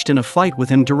engaged in a fight with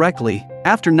him directly.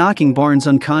 After knocking Barnes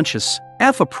unconscious,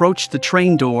 F approached the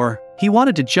train door. He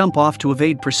wanted to jump off to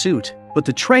evade pursuit, but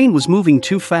the train was moving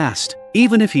too fast.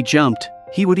 Even if he jumped,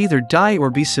 he would either die or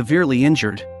be severely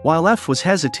injured. While F was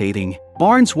hesitating,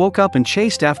 Barnes woke up and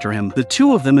chased after him. The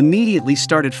two of them immediately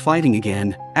started fighting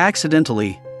again.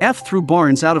 Accidentally, F threw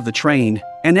Barnes out of the train,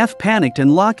 and F panicked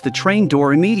and locked the train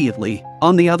door immediately.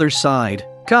 On the other side,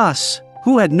 Gus,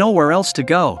 who had nowhere else to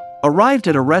go, arrived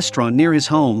at a restaurant near his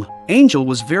home. Angel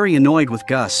was very annoyed with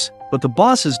Gus, but the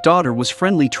boss's daughter was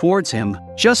friendly towards him.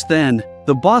 Just then,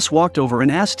 the boss walked over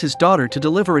and asked his daughter to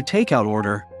deliver a takeout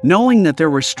order. Knowing that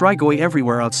there were Strigoi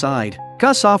everywhere outside,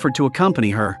 Gus offered to accompany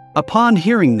her. Upon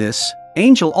hearing this,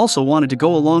 Angel also wanted to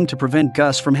go along to prevent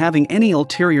Gus from having any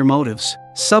ulterior motives.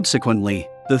 Subsequently,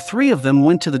 the three of them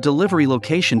went to the delivery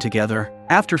location together.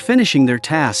 After finishing their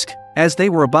task, as they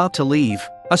were about to leave,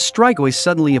 a Strigoi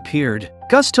suddenly appeared.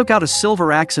 Gus took out a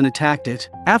silver axe and attacked it.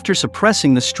 After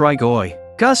suppressing the Strigoi,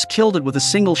 Gus killed it with a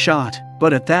single shot.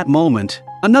 But at that moment,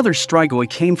 another Strigoi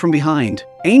came from behind.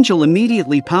 Angel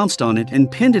immediately pounced on it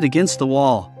and pinned it against the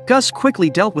wall. Gus quickly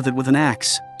dealt with it with an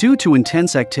axe. Due to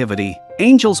intense activity,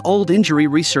 Angel's old injury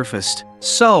resurfaced.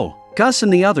 So, Gus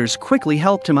and the others quickly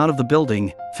helped him out of the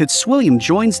building. Fitzwilliam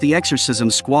joins the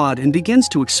exorcism squad and begins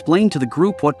to explain to the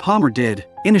group what Palmer did.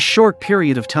 In a short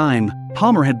period of time,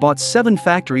 Palmer had bought 7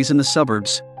 factories in the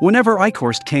suburbs. Whenever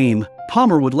Eichhorst came,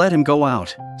 Palmer would let him go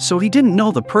out, so he didn't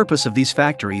know the purpose of these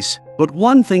factories. But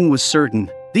one thing was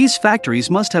certain, these factories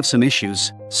must have some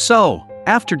issues. So,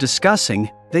 after discussing,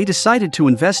 they decided to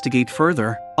investigate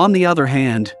further. On the other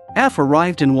hand, F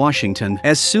arrived in Washington.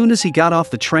 As soon as he got off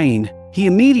the train, he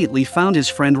immediately found his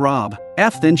friend Rob.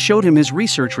 F then showed him his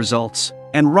research results,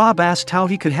 and Rob asked how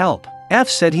he could help. F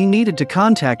said he needed to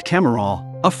contact Chemerol,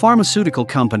 a pharmaceutical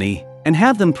company, and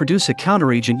have them produce a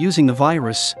counteragent using the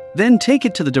virus, then take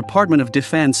it to the Department of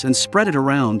Defense and spread it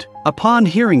around. Upon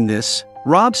hearing this,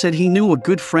 Rob said he knew a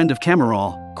good friend of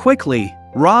Chemerol. Quickly,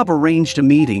 Rob arranged a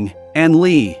meeting, and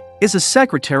Lee is a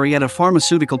secretary at a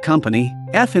pharmaceutical company.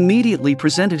 F immediately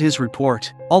presented his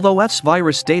report. Although F's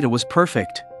virus data was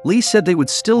perfect, Lee said they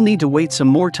would still need to wait some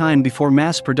more time before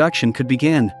mass production could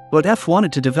begin, but F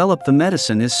wanted to develop the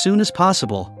medicine as soon as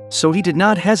possible, so he did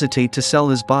not hesitate to sell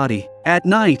his body. At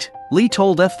night, Lee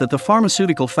told F that the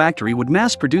pharmaceutical factory would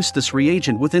mass produce this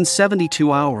reagent within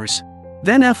 72 hours.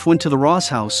 Then F went to the Ross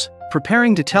house,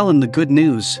 preparing to tell him the good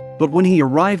news, but when he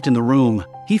arrived in the room,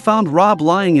 he found Rob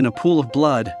lying in a pool of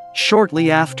blood. Shortly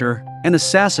after, an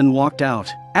assassin walked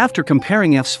out. After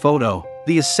comparing F's photo,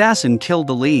 the assassin killed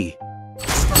the Lee.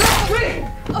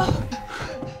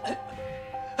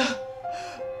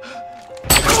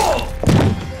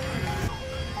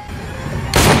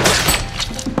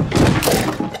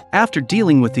 After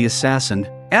dealing with the assassin,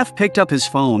 F picked up his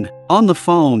phone. On the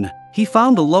phone, he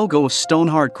found the logo of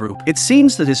Stoneheart Group. It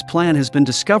seems that his plan has been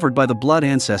discovered by the blood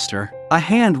ancestor. A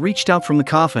hand reached out from the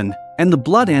coffin, and the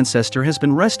blood ancestor has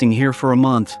been resting here for a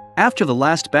month. After the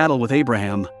last battle with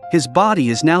Abraham, his body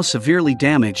is now severely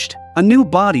damaged. A new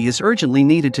body is urgently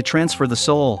needed to transfer the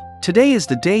soul. Today is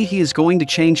the day he is going to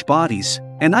change bodies,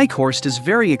 and Eichhorst is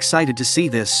very excited to see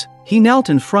this. He knelt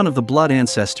in front of the blood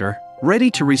ancestor,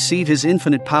 ready to receive his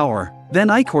infinite power. Then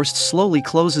Eichhorst slowly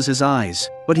closes his eyes,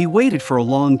 but he waited for a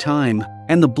long time,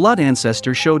 and the blood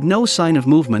ancestor showed no sign of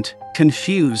movement.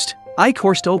 Confused,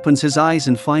 Eichhorst opens his eyes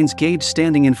and finds Gabe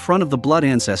standing in front of the blood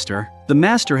ancestor. The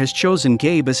master has chosen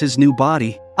Gabe as his new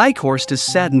body. Eichhorst is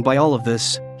saddened by all of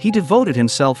this. He devoted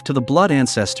himself to the blood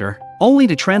ancestor, only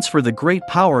to transfer the great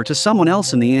power to someone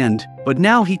else in the end. But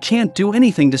now he can't do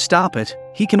anything to stop it.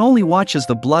 He can only watch as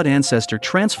the blood ancestor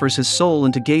transfers his soul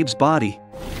into Gabe's body.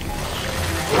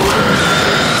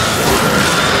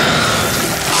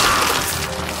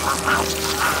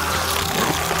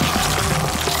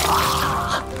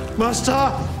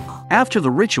 Master! After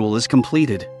the ritual is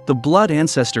completed, the blood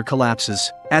ancestor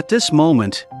collapses. At this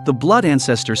moment, the blood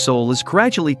ancestor soul is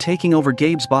gradually taking over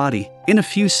Gabe's body. In a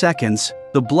few seconds,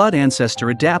 the blood ancestor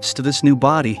adapts to this new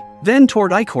body. Then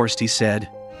toward Eichhorst he said,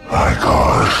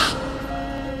 Eichhorst,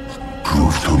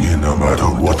 prove to me no matter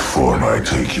what form I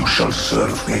take you shall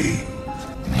serve me.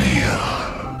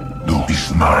 Mir, du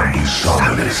bist mein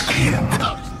besonderes Kind.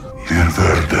 Wir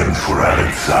werden für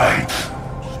alle Zeit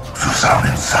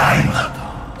zusammen sein.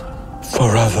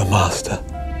 Forever, Master.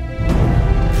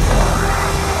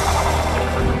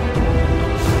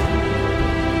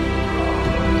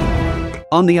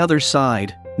 On the other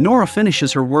side, Nora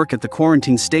finishes her work at the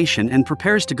quarantine station and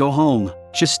prepares to go home.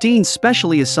 Justine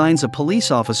specially assigns a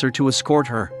police officer to escort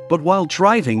her, but while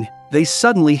driving, they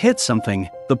suddenly hit something.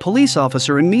 The police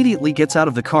officer immediately gets out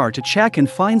of the car to check and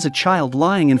finds a child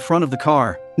lying in front of the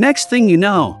car. Next thing you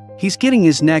know, he's getting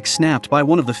his neck snapped by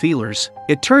one of the feelers.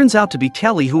 It turns out to be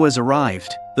Kelly who has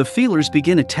arrived. The feelers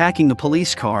begin attacking the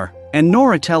police car, and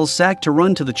Nora tells Zach to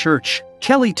run to the church.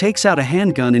 Kelly takes out a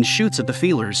handgun and shoots at the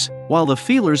feelers. While the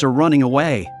feelers are running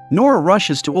away, Nora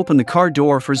rushes to open the car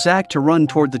door for Zach to run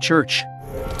toward the church.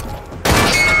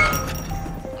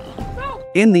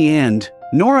 In the end,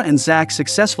 Nora and Zach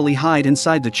successfully hide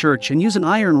inside the church and use an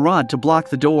iron rod to block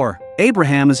the door.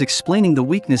 Abraham is explaining the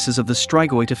weaknesses of the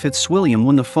Strigoi to Fitzwilliam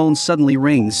when the phone suddenly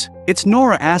rings. It's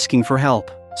Nora asking for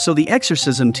help, so the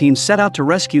exorcism team set out to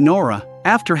rescue Nora.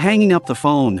 After hanging up the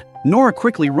phone, Nora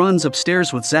quickly runs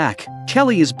upstairs with Zach.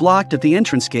 Kelly is blocked at the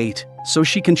entrance gate, so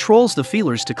she controls the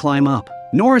feelers to climb up.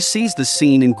 Nora sees the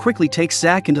scene and quickly takes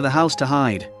Zach into the house to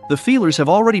hide. The feelers have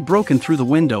already broken through the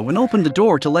window and opened the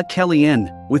door to let Kelly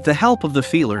in. With the help of the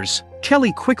feelers,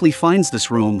 Kelly quickly finds this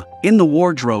room. In the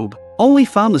wardrobe, only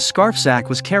found the scarf Zach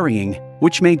was carrying,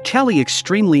 which made Kelly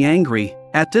extremely angry.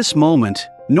 At this moment,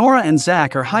 Nora and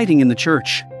Zach are hiding in the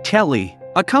church. Kelly,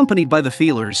 accompanied by the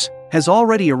feelers, has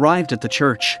already arrived at the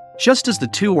church. Just as the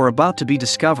two are about to be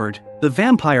discovered, the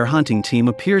vampire hunting team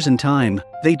appears in time.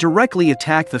 They directly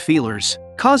attack the feelers,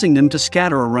 causing them to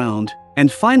scatter around,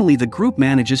 and finally the group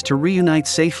manages to reunite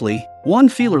safely. One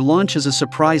feeler launches a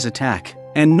surprise attack,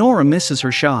 and Nora misses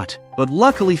her shot, but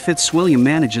luckily Fitzwilliam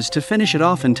manages to finish it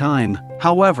off in time.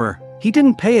 However, he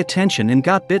didn't pay attention and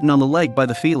got bitten on the leg by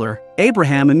the feeler.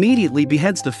 Abraham immediately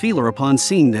beheads the feeler upon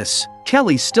seeing this.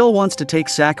 Kelly still wants to take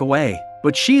Zach away,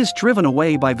 but she is driven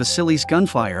away by Vasily's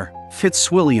gunfire.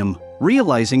 Fitzwilliam,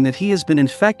 realizing that he has been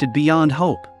infected beyond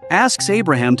hope, asks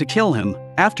Abraham to kill him.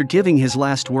 After giving his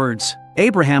last words,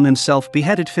 Abraham himself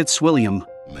beheaded Fitzwilliam.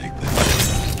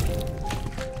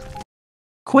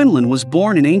 Quinlan was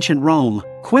born in ancient Rome.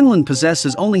 Quinlan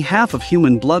possesses only half of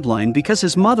human bloodline because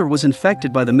his mother was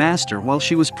infected by the Master while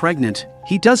she was pregnant.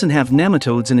 He doesn't have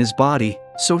nematodes in his body,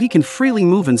 so he can freely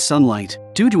move in sunlight.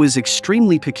 Due to his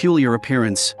extremely peculiar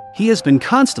appearance, he has been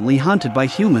constantly hunted by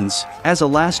humans. As a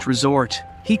last resort,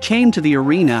 he came to the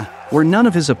arena, where none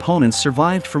of his opponents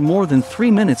survived for more than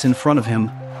 3 minutes in front of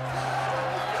him.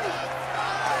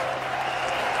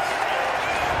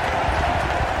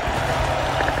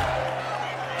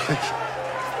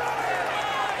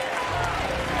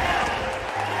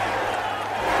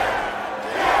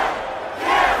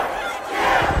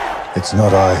 It's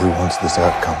not I who wants this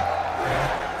outcome.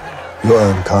 Your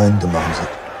own kind demands it.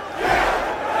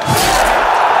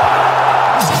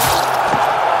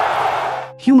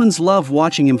 Humans love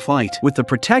watching him fight. With the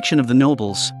protection of the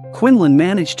nobles, Quinlan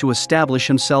managed to establish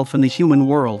himself in the human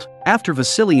world. After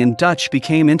Vasily and Dutch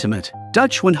became intimate,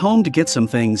 Dutch went home to get some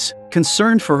things.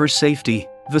 Concerned for her safety,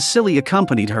 Vasily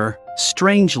accompanied her.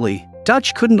 Strangely,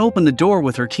 Dutch couldn't open the door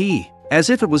with her key,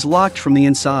 as if it was locked from the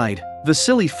inside.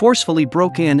 Vasily forcefully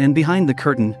broke in, and behind the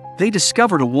curtain, they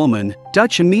discovered a woman.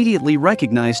 Dutch immediately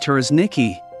recognized her as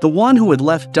Nikki, the one who had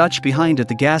left Dutch behind at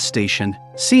the gas station.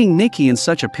 Seeing Nikki in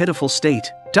such a pitiful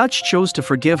state, Dutch chose to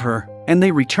forgive her, and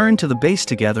they returned to the base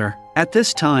together. At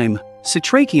this time,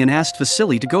 Citrakian asked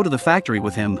Vasily to go to the factory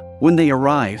with him. When they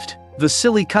arrived,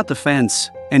 Vasily cut the fence,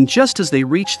 and just as they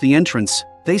reached the entrance,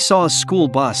 they saw a school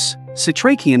bus.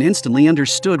 Citrakian instantly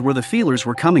understood where the feelers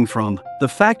were coming from. The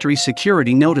factory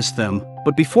security noticed them,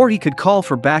 but before he could call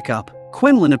for backup,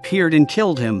 Quinlan appeared and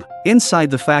killed him. Inside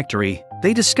the factory,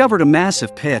 they discovered a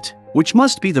massive pit, which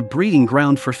must be the breeding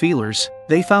ground for feelers.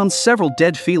 They found several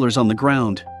dead feelers on the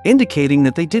ground, indicating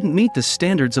that they didn't meet the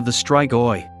standards of the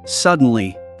Strigoi.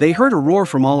 Suddenly, they heard a roar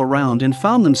from all around and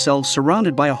found themselves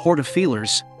surrounded by a horde of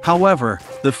feelers. However,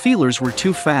 the feelers were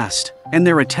too fast, and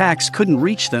their attacks couldn't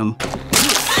reach them.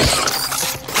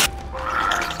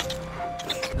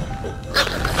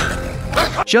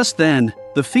 Just then,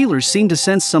 the feelers seemed to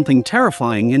sense something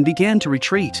terrifying and began to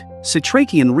retreat.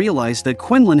 Citrakian realized that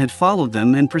Quinlan had followed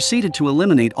them and proceeded to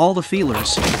eliminate all the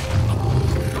feelers.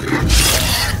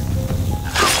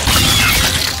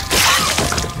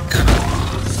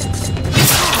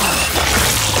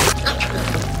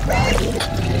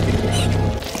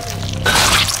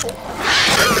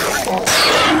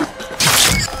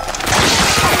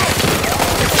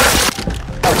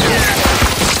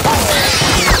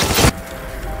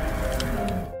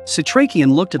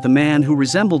 Citrakian looked at the man who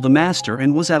resembled the master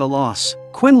and was at a loss.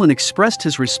 Quinlan expressed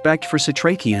his respect for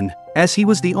Citrakian, as he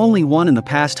was the only one in the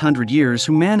past 100 years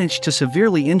who managed to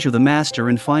severely injure the master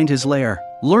and find his lair.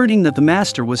 Learning that the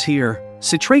master was here,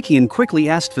 Citrakian quickly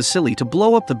asked Vasily to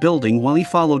blow up the building while he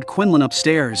followed Quinlan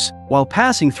upstairs. While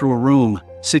passing through a room,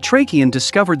 Citrakian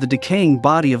discovered the decaying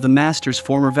body of the master's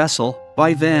former vessel.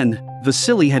 By then,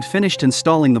 Vasily had finished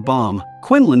installing the bomb.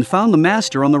 Quinlan found the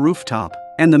master on the rooftop,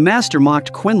 and the master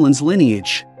mocked Quinlan's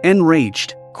lineage.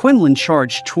 Enraged, Quinlan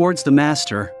charged towards the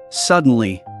master.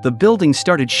 Suddenly, the building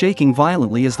started shaking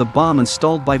violently as the bomb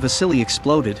installed by Vasily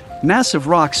exploded. Massive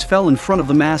rocks fell in front of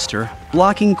the master,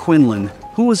 blocking Quinlan,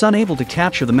 who was unable to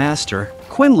capture the master.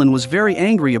 Quinlan was very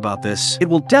angry about this. It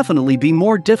will definitely be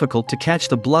more difficult to catch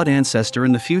the blood ancestor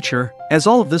in the future, as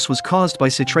all of this was caused by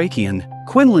Citrakian.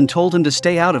 Quinlan told him to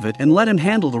stay out of it and let him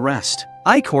handle the rest.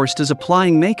 Eichhorst is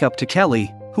applying makeup to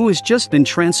Kelly, who has just been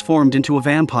transformed into a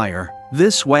vampire.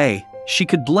 This way, she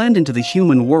could blend into the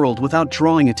human world without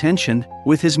drawing attention.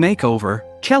 With his makeover,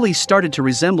 Kelly started to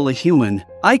resemble a human.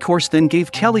 Eichhorst then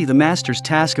gave Kelly the master's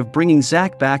task of bringing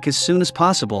Zack back as soon as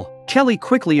possible. Kelly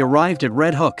quickly arrived at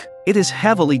Red Hook. It is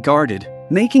heavily guarded,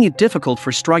 making it difficult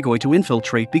for Strigoi to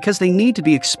infiltrate because they need to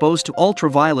be exposed to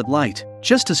ultraviolet light.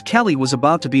 Just as Kelly was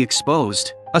about to be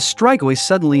exposed, a Strigoi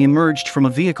suddenly emerged from a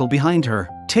vehicle behind her.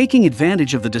 Taking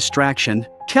advantage of the distraction,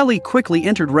 Kelly quickly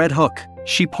entered Red Hook.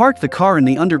 She parked the car in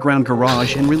the underground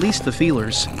garage and released the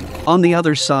feelers. On the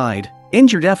other side,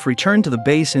 injured F returned to the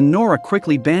base and Nora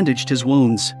quickly bandaged his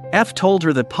wounds. F told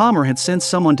her that Palmer had sent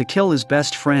someone to kill his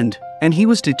best friend, and he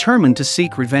was determined to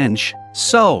seek revenge.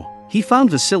 So, he found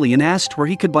Vasily and asked where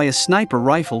he could buy a sniper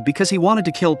rifle because he wanted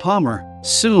to kill Palmer.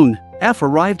 Soon, F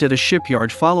arrived at a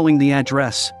shipyard following the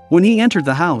address. When he entered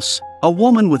the house, a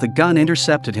woman with a gun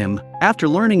intercepted him. After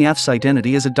learning F's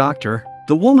identity as a doctor,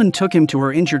 the woman took him to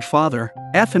her injured father.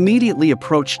 F immediately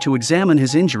approached to examine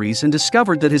his injuries and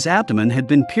discovered that his abdomen had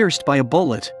been pierced by a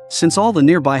bullet. Since all the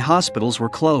nearby hospitals were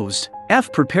closed,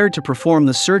 F prepared to perform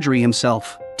the surgery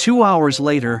himself. 2 hours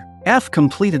later, F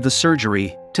completed the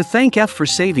surgery. To thank F for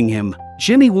saving him,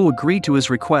 Jimmy Woo agreed to his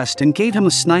request and gave him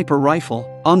a sniper rifle.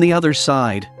 On the other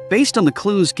side, based on the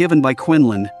clues given by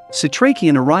Quinlan,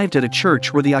 Citrakian arrived at a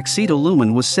church where the Occido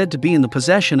Lumen was said to be in the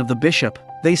possession of the bishop.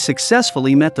 They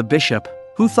successfully met the bishop,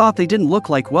 who thought they didn't look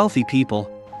like wealthy people.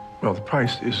 Well, the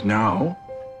price is now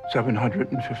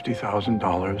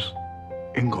 $750,000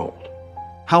 in gold.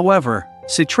 However,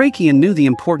 Citrakian knew the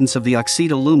importance of the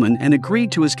Occido Lumen and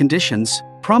agreed to his conditions,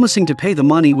 promising to pay the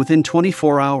money within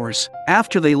 24 hours.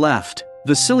 After they left,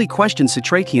 Vasily questioned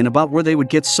Citrakian about where they would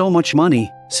get so much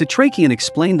money. Citrakian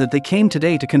explained that they came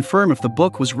today to confirm if the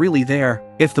book was really there.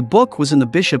 If the book was in the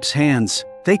bishop's hands,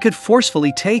 they could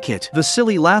forcefully take it.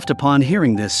 Vasily laughed upon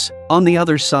hearing this. On the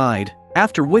other side,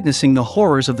 after witnessing the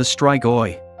horrors of the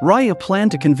Strigoi, Raya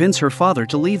planned to convince her father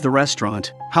to leave the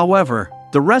restaurant. However,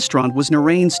 the restaurant was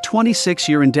Narain's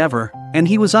 26-year endeavor, and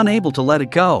he was unable to let it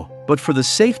go. But for the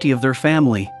safety of their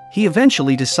family, he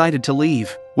eventually decided to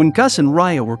leave. When Gus and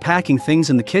Raya were packing things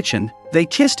in the kitchen, they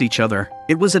kissed each other.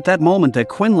 It was at that moment that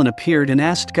Quinlan appeared and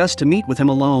asked Gus to meet with him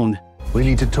alone. We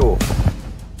need to talk.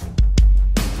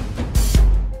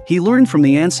 He learned from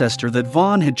the ancestor that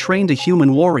Vaughn had trained a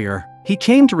human warrior. He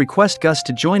came to request Gus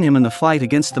to join him in the fight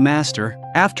against the master.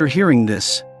 After hearing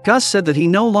this, Gus said that he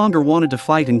no longer wanted to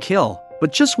fight and kill,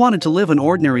 but just wanted to live an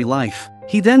ordinary life.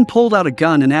 He then pulled out a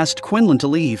gun and asked Quinlan to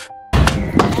leave.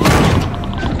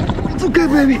 It's okay,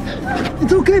 baby.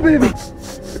 It's okay, baby.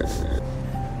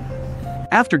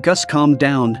 After Gus calmed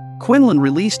down, Quinlan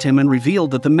released him and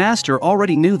revealed that the master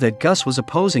already knew that Gus was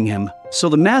opposing him, so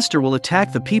the master will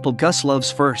attack the people Gus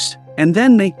loves first, and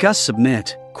then make Gus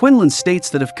submit. Quinlan states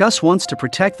that if Gus wants to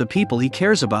protect the people he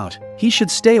cares about, he should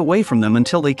stay away from them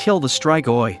until they kill the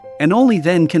Strigoi, and only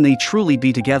then can they truly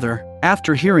be together.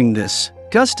 After hearing this,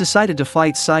 Gus decided to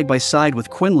fight side by side with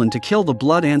Quinlan to kill the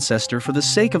blood ancestor for the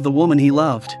sake of the woman he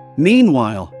loved.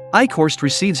 Meanwhile, Eichhorst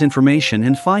receives information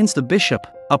and finds the bishop.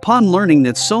 Upon learning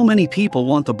that so many people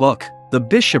want the book, the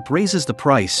bishop raises the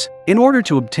price. In order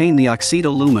to obtain the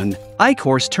Occido Lumen,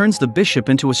 Eichhorst turns the bishop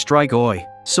into a Strigoi,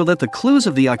 so that the clues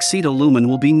of the Occido Lumen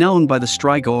will be known by the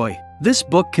Strigoi. This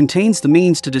book contains the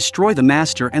means to destroy the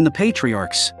Master and the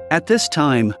Patriarchs. At this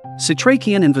time,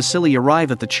 Citrakian and Vasily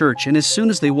arrive at the church, and as soon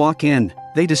as they walk in,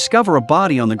 they discover a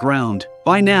body on the ground.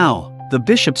 By now, the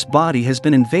bishop's body has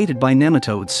been invaded by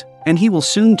nematodes, and he will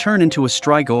soon turn into a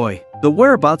Strigoi. The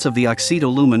whereabouts of the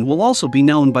Occido Lumen will also be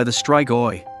known by the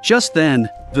Strigoi. Just then,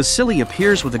 Vasily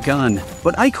appears with a gun,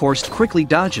 but Eichhorst quickly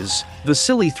dodges.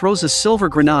 Vasily throws a silver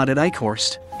grenade at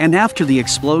Eichhorst, and after the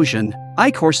explosion,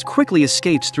 Eichhorst quickly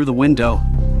escapes through the window.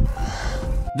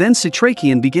 Then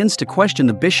Citrakian begins to question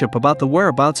the bishop about the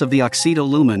whereabouts of the Occido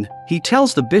Lumen. He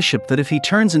tells the bishop that if he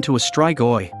turns into a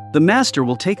strigoi, the master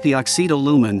will take the Occido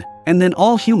Lumen, and then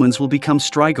all humans will become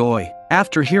strigoi.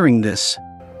 After hearing this,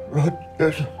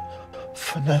 Rodger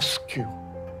Finescu.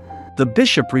 the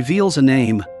bishop reveals a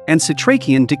name, and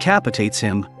Citrakian decapitates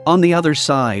him. On the other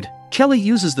side, Kelly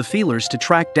uses the feelers to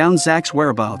track down Zach's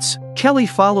whereabouts. Kelly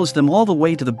follows them all the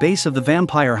way to the base of the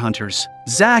vampire hunters.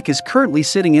 Zach is currently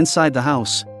sitting inside the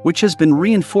house, which has been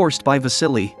reinforced by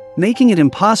Vasily, making it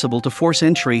impossible to force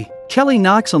entry. Kelly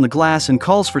knocks on the glass and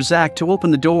calls for Zach to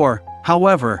open the door.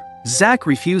 However, Zach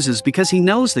refuses because he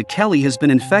knows that Kelly has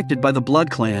been infected by the Blood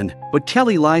Clan, but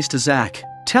Kelly lies to Zach,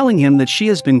 telling him that she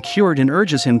has been cured and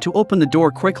urges him to open the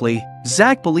door quickly.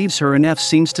 Zach believes her and F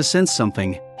seems to sense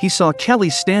something. He saw Kelly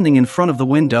standing in front of the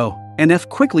window, and F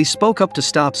quickly spoke up to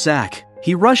stop Zach.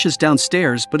 He rushes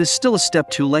downstairs but is still a step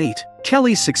too late.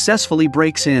 Kelly successfully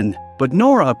breaks in, but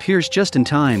Nora appears just in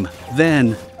time.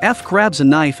 Then, F grabs a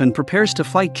knife and prepares to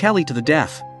fight Kelly to the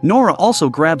death. Nora also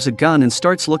grabs a gun and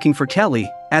starts looking for Kelly.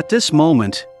 At this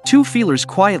moment, two feelers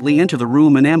quietly enter the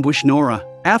room and ambush Nora.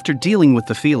 After dealing with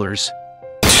the feelers,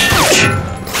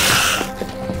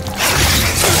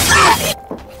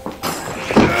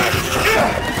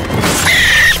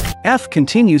 F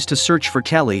continues to search for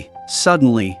Kelly.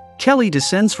 Suddenly, Kelly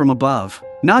descends from above,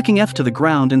 knocking F to the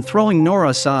ground and throwing Nora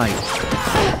aside.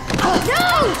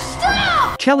 No!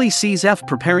 Stop! Kelly sees F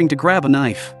preparing to grab a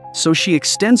knife, so she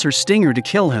extends her stinger to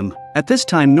kill him. At this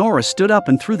time, Nora stood up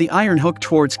and threw the iron hook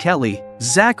towards Kelly.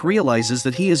 Zach realizes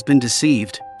that he has been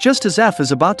deceived. Just as F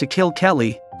is about to kill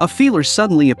Kelly, a feeler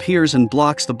suddenly appears and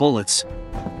blocks the bullets.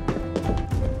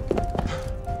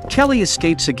 Kelly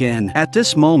escapes again. At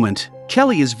this moment,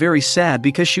 Kelly is very sad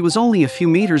because she was only a few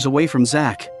meters away from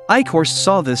Zach. Eichhorst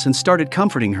saw this and started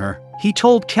comforting her. He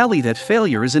told Kelly that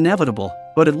failure is inevitable,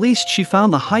 but at least she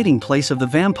found the hiding place of the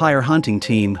vampire hunting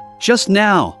team. Just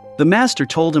now, the master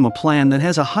told him a plan that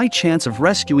has a high chance of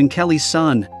rescuing Kelly's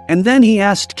son, and then he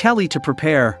asked Kelly to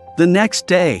prepare. The next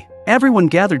day, everyone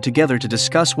gathered together to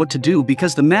discuss what to do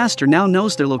because the master now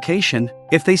knows their location.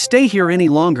 If they stay here any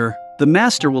longer, the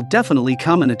master will definitely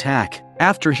come and attack.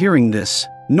 After hearing this,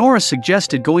 Nora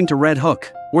suggested going to Red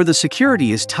Hook, where the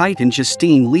security is tight and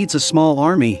Justine leads a small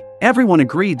army. Everyone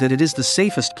agreed that it is the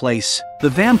safest place. The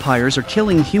vampires are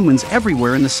killing humans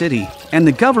everywhere in the city, and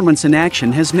the government's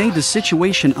inaction has made the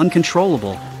situation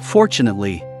uncontrollable.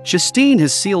 Fortunately, Justine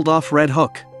has sealed off Red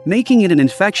Hook, making it an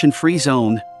infection-free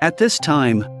zone. At this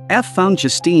time, F found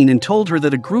Justine and told her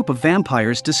that a group of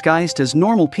vampires disguised as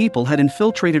normal people had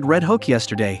infiltrated Red Hook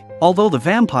yesterday. Although the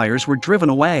vampires were driven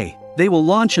away, they will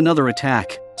launch another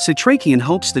attack. Citrakian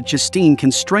hopes that Justine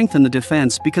can strengthen the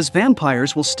defense because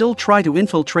vampires will still try to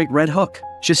infiltrate Red Hook.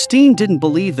 Justine didn't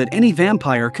believe that any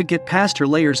vampire could get past her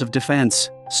layers of defense,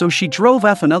 so she drove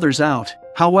F and others out.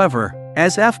 However,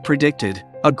 as F predicted,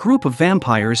 a group of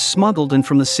vampires smuggled in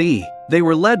from the sea. They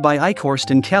were led by Eichhorst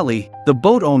and Kelly. The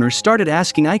boat owners started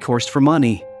asking Eichhorst for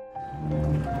money.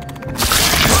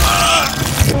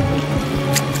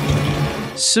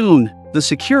 Soon, the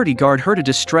security guard heard a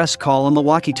distress call on the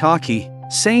walkie-talkie,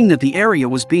 saying that the area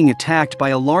was being attacked by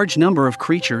a large number of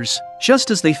creatures.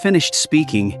 Just as they finished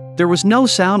speaking, there was no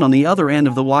sound on the other end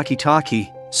of the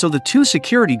walkie-talkie, so the two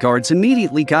security guards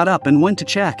immediately got up and went to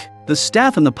check. The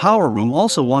staff in the power room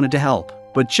also wanted to help,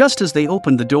 but just as they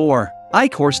opened the door,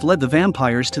 Eichhorst led the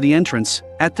vampires to the entrance.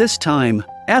 At this time,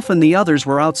 F and the others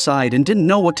were outside and didn't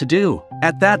know what to do.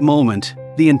 At that moment,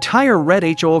 the entire Red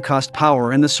Holocaust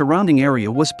power and the surrounding area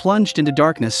was plunged into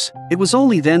darkness. It was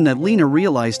only then that Lena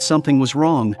realized something was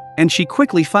wrong, and she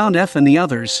quickly found F and the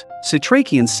others.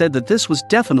 Citrakian said that this was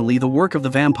definitely the work of the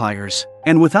vampires,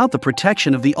 and without the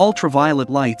protection of the ultraviolet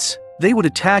lights, they would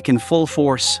attack in full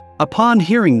force. Upon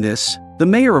hearing this, the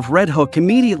mayor of Red Hook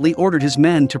immediately ordered his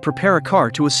men to prepare a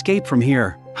car to escape from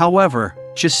here. However,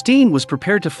 Justine was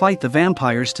prepared to fight the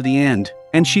vampires to the end,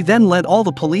 and she then led all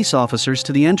the police officers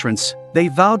to the entrance. They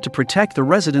vowed to protect the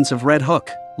residents of Red Hook,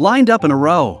 lined up in a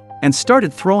row, and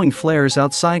started throwing flares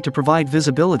outside to provide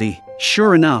visibility.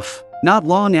 Sure enough, not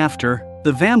long after,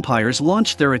 the vampires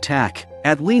launched their attack.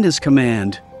 At Lena's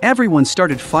command, everyone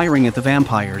started firing at the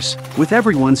vampires. With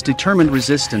everyone's determined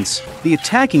resistance, the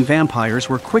attacking vampires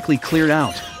were quickly cleared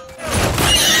out.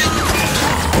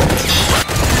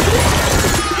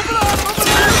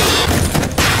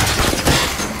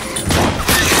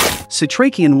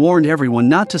 Citrakian warned everyone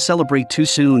not to celebrate too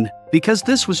soon, because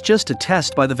this was just a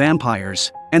test by the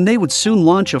vampires, and they would soon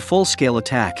launch a full-scale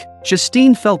attack.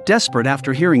 Justine felt desperate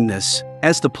after hearing this.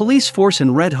 As the police force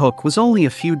in Red Hook was only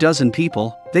a few dozen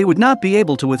people, they would not be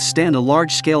able to withstand a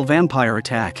large-scale vampire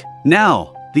attack.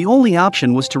 Now, The only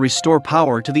option was to restore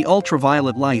power to the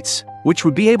ultraviolet lights, which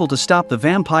would be able to stop the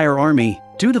vampire army.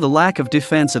 Due to the lack of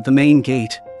defense at the main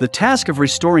gate, the task of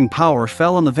restoring power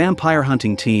fell on the vampire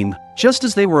hunting team. Just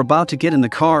as they were about to get in the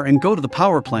car and go to the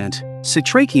power plant,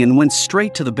 Citrakian went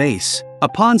straight to the base.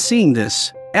 Upon seeing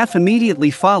this, F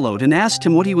immediately followed and asked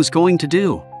him what he was going to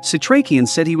do. Citrakian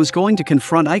said he was going to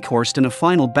confront Eichhorst in a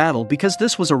final battle because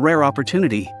this was a rare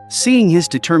opportunity. Seeing his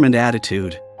determined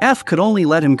attitude, F could only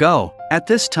let him go. At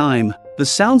this time, the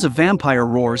sounds of vampire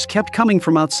roars kept coming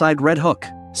from outside Red Hook,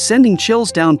 sending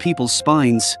chills down people's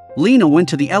spines. Lena went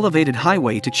to the elevated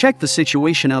highway to check the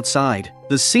situation outside.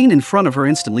 The scene in front of her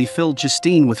instantly filled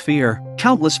Justine with fear.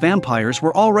 Countless vampires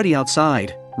were already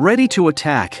outside, ready to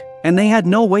attack, and they had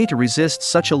no way to resist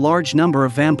such a large number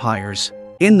of vampires.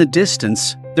 In the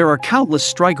distance, there are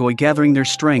countless Strigoi gathering their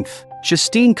strength.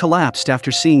 Justine collapsed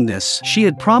after seeing this. She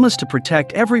had promised to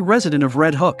protect every resident of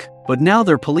Red Hook, but now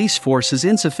their police force is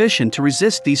insufficient to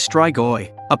resist these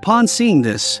Strigoi. Upon seeing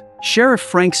this, Sheriff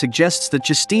Frank suggests that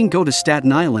Justine go to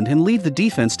Staten Island and leave the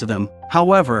defense to them.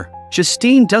 However,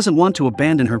 Justine doesn't want to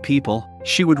abandon her people.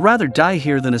 She would rather die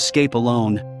here than escape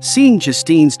alone. Seeing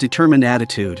Justine's determined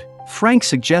attitude, Frank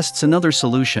suggests another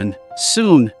solution.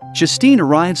 Soon, Justine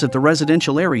arrives at the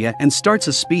residential area and starts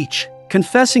a speech,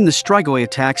 confessing the Strigoi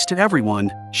attacks to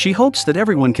everyone. She hopes that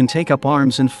everyone can take up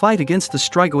arms and fight against the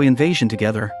Strigoi invasion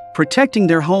together, protecting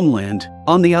their homeland.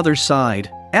 On the other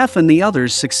side, F and the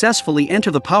others successfully enter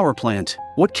the power plant.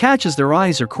 What catches their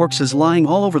eyes are corpses lying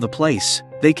all over the place.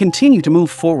 They continue to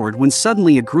move forward when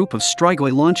suddenly a group of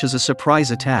Strigoi launches a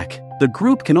surprise attack. The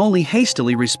group can only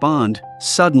hastily respond.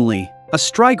 Suddenly, a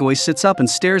Strigoi sits up and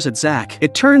stares at Zack.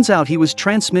 It turns out he was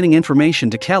transmitting information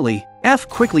to Kelly. F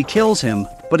quickly kills him,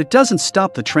 but it doesn't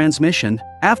stop the transmission.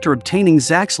 After obtaining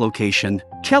Zack's location,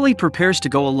 Kelly prepares to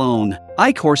go alone.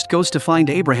 Eichhorst goes to find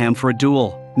Abraham for a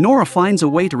duel. Nora finds a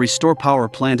way to restore power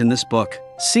plant in this book.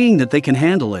 Seeing that they can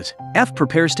handle it, F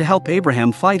prepares to help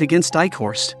Abraham fight against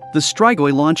Eichhorst. The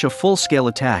Strigoi launch a full-scale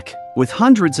attack, with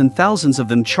hundreds and thousands of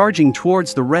them charging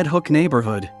towards the Red Hook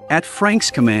neighborhood. At Frank's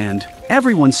command,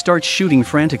 everyone starts shooting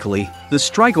frantically. The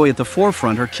Strigoi at the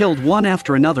forefront are killed one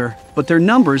after another, but their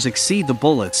numbers exceed the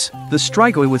bullets. The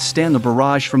Strigoi withstand the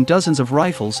barrage from dozens of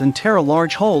rifles and tear a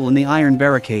large hole in the iron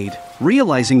barricade.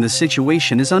 Realizing the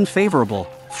situation is unfavorable,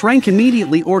 Frank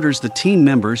immediately orders the team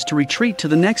members to retreat to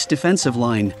the next defensive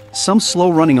line. Some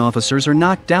slow-running officers are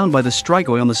knocked down by the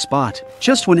Strigoi on the spot.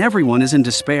 Just when everyone is in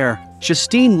despair,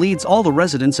 Justine leads all the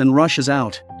residents and rushes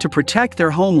out. To protect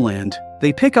their homeland,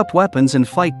 they pick up weapons and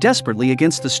fight desperately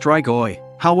against the Strigoi.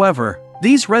 However,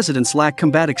 these residents lack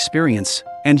combat experience,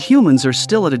 and humans are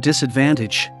still at a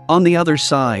disadvantage. On the other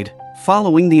side,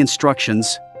 following the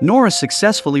instructions, Nora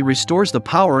successfully restores the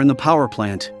power in the power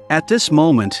plant. At this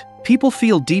moment, people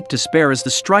feel deep despair as the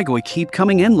Strigoi keep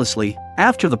coming endlessly.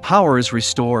 After the power is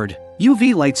restored,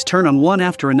 UV lights turn on one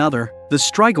after another. The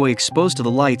Strigoi exposed to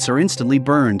the lights are instantly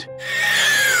burned.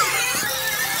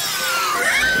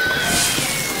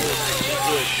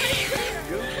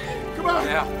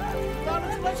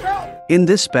 In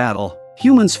this battle,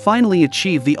 humans finally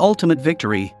achieve the ultimate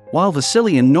victory. While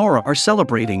Vasily and Nora are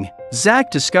celebrating,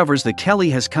 Zack discovers that Kelly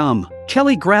has come.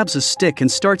 Kelly grabs a stick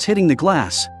and starts hitting the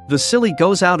glass. Vasily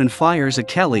goes out and fires at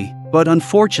Kelly, but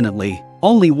unfortunately,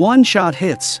 only one shot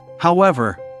hits.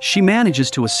 However, she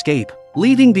manages to escape,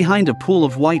 leaving behind a pool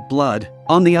of white blood.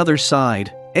 On the other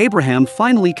side, Abraham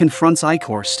finally confronts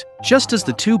Eichhorst. Just as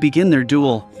the two begin their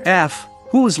duel, F,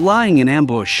 who is lying in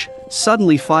ambush,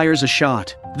 suddenly fires a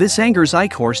shot. This angers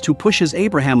Eichhorst, who pushes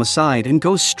Abraham aside and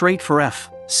goes straight for F.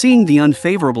 Seeing the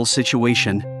unfavorable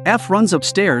situation, F runs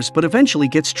upstairs but eventually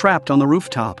gets trapped on the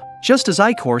rooftop. Just as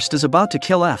Eichhorst is about to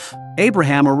kill F,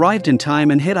 Abraham arrived in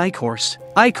time and hit Eichhorst.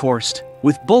 Eichhorst,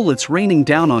 with bullets raining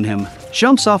down on him,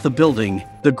 jumps off the building.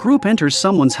 The group enters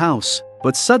someone's house,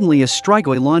 but suddenly a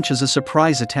Strigoi launches a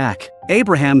surprise attack.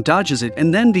 Abraham dodges it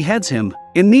and then beheads him.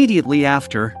 Immediately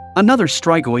after, another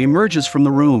Strigoi emerges from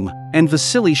the room, and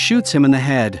Vasily shoots him in the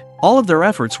head. All of their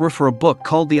efforts were for a book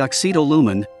called the Occido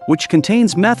Lumen, which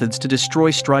contains methods to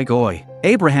destroy Strigoi.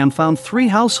 Abraham found 3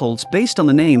 households based on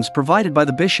the names provided by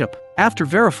the bishop. After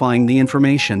verifying the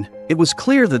information, it was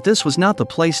clear that this was not the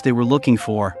place they were looking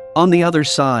for. On the other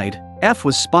side, F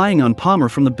was spying on Palmer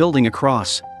from the building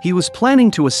across. He was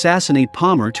planning to assassinate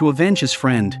Palmer to avenge his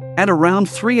friend. At around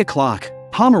 3 o'clock,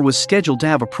 Palmer was scheduled to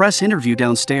have a press interview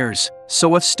downstairs,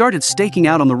 so F started staking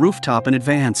out on the rooftop in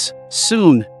advance.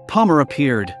 Soon, Palmer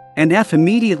appeared, and F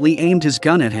immediately aimed his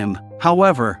gun at him.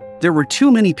 However, there were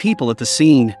too many people at the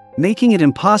scene, making it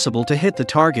impossible to hit the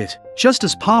target. Just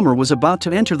as Palmer was about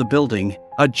to enter the building,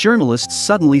 a journalist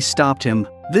suddenly stopped him.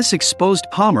 This exposed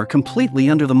Palmer completely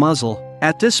under the muzzle.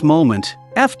 At this moment,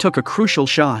 F took a crucial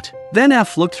shot. Then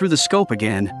F looked through the scope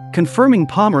again, confirming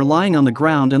Palmer lying on the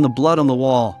ground and the blood on the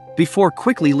wall. Before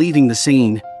quickly leaving the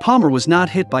scene, Palmer was not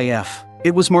hit by F.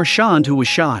 It was Marchand who was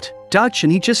shot. Dutch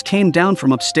and he just came down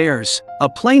from upstairs. A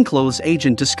plainclothes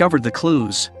agent discovered the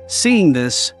clues. Seeing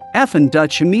this, F and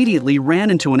Dutch immediately ran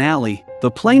into an alley.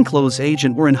 The plainclothes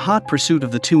agent were in hot pursuit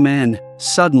of the two men.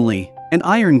 Suddenly, an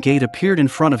iron gate appeared in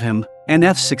front of him, and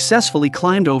F successfully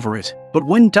climbed over it. But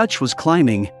when Dutch was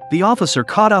climbing, the officer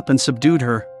caught up and subdued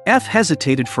her. F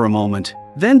hesitated for a moment,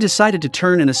 then decided to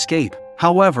turn and escape.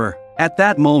 However, at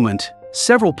that moment,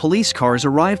 several police cars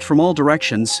arrived from all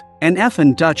directions, and F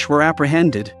and Dutch were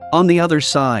apprehended. On the other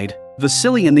side,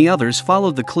 Vasily and the others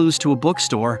followed the clues to a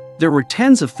bookstore. There were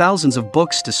tens of thousands of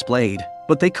books displayed,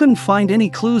 but they couldn't find any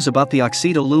clues about the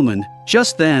Occido Lumen.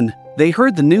 Just then, they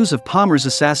heard the news of Palmer's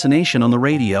assassination on the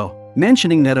radio,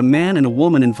 mentioning that a man and a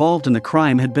woman involved in the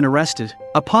crime had been arrested.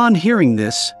 Upon hearing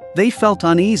this, they felt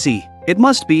uneasy. It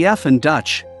must be F and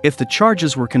Dutch. If the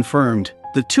charges were confirmed,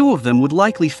 the two of them would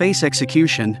likely face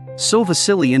execution, so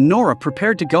Vasily and Nora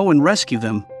prepared to go and rescue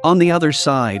them. On the other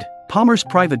side, Palmer's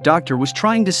private doctor was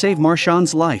trying to save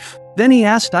Marchand's life. Then he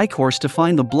asked Eichhorst to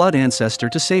find the blood ancestor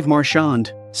to save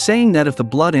Marchand, saying that if the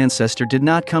blood ancestor did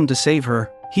not come to save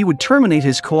her, he would terminate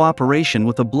his cooperation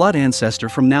with the blood ancestor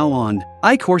from now on.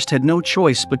 Eichhorst had no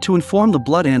choice but to inform the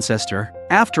blood ancestor.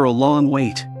 After a long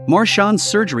wait, Marchand's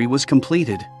surgery was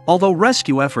completed. Although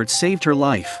rescue efforts saved her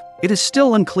life, it is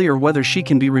still unclear whether she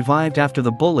can be revived after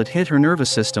the bullet hit her nervous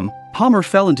system. Palmer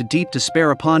fell into deep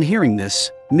despair upon hearing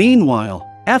this. Meanwhile,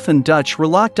 F and Dutch were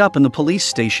locked up in the police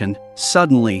station.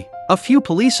 Suddenly, a few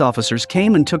police officers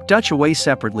came and took Dutch away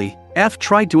separately. F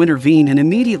tried to intervene and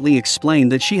immediately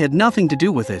explained that she had nothing to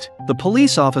do with it. The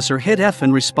police officer hit F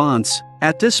in response.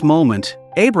 At this moment,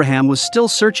 Abraham was still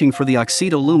searching for the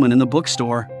Occido Lumen in the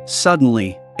bookstore.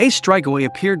 Suddenly, a Strigoi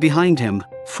appeared behind him.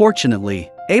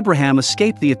 Fortunately, Abraham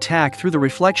escaped the attack through the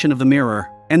reflection of the mirror,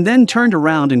 and then turned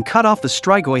around and cut off the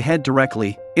Strigoi head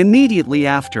directly. Immediately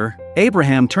after,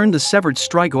 Abraham turned the severed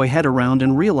Strigoi head around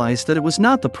and realized that it was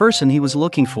not the person he was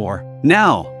looking for.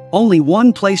 Now, only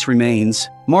one place remains.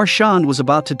 Marchand was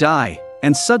about to die,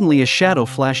 and suddenly a shadow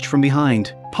flashed from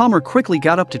behind. Palmer quickly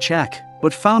got up to check,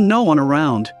 but found no one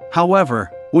around.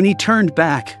 However, when he turned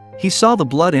back, he saw the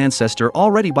blood ancestor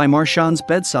already by Marchand's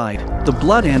bedside. The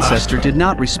blood ancestor did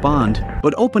not respond,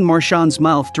 but opened Marchand's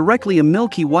mouth directly. A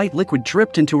milky white liquid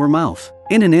dripped into her mouth.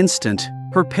 In an instant,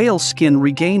 her pale skin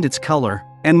regained its color,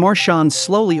 and Marchand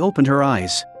slowly opened her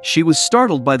eyes. She was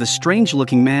startled by the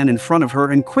strange-looking man in front of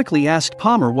her and quickly asked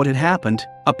Palmer what had happened.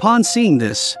 Upon seeing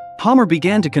this, Palmer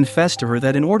began to confess to her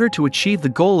that in order to achieve the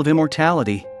goal of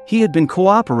immortality, he had been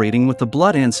cooperating with the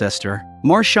blood ancestor.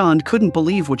 Marchand couldn't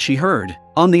believe what she heard.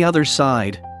 On the other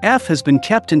side, F has been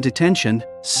kept in detention.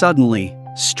 Suddenly,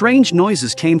 strange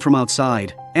noises came from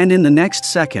outside, and in the next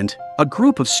second, a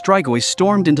group of Strigoi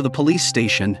stormed into the police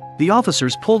station. The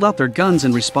officers pulled out their guns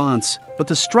in response, but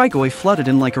the Strigoi flooded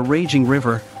in like a raging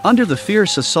river. Under the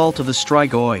fierce assault of the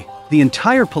Strigoi, the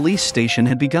entire police station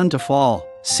had begun to fall.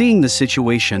 Seeing the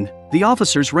situation, the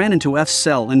officers ran into F's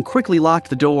cell and quickly locked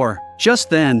the door. Just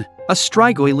then, a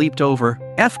Strigoi leaped over.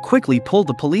 F quickly pulled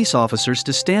the police officers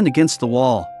to stand against the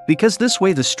wall, because this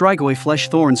way the Strigoi flesh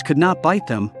thorns could not bite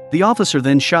them. The officer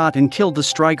then shot and killed the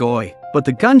Strigoi, but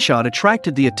the gunshot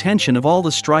attracted the attention of all the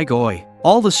Strigoi.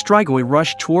 All the Strigoi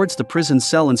rushed towards the prison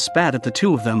cell and spat at the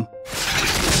two of them.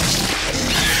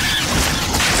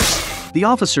 The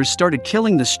officers started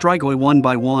killing the Strigoi one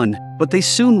by one, but they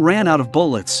soon ran out of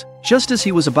bullets. Just as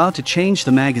he was about to change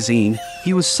the magazine,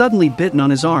 he was suddenly bitten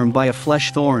on his arm by a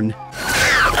flesh thorn.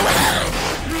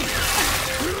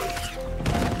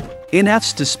 In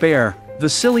F's despair,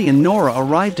 Vasily and Nora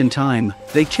arrived in time.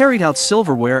 They carried out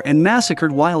silverware and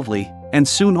massacred wildly, and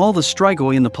soon all the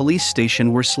Strigoi in the police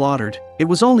station were slaughtered. It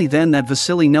was only then that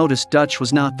Vasily noticed Dutch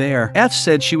was not there. F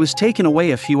said she was taken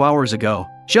away a few hours ago.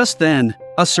 Just then,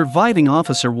 a surviving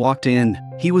officer walked in.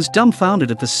 He was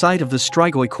dumbfounded at the sight of the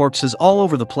Strigoi corpses all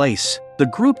over the place. The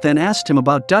group then asked him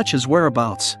about Dutch's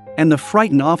whereabouts, and the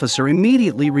frightened officer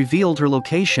immediately revealed her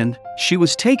location. She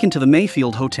was taken to the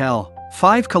Mayfield Hotel,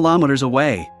 5 kilometers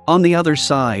away. On the other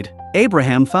side,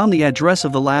 Abraham found the address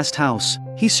of the last house.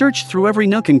 He searched through every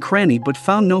nook and cranny but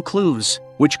found no clues,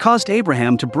 which caused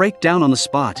Abraham to break down on the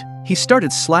spot. He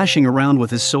started slashing around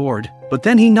with his sword, but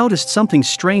then he noticed something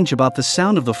strange about the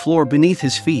sound of the floor beneath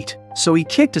his feet. So he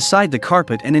kicked aside the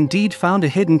carpet and indeed found a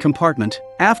hidden compartment.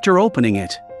 After opening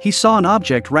it, he saw an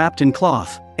object wrapped in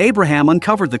cloth. Abraham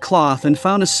uncovered the cloth and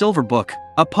found a silver book.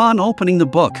 Upon opening the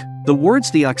book, the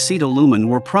words "the Occido Lumen"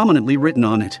 were prominently written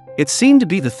on it. It seemed to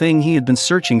be the thing he had been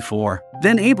searching for.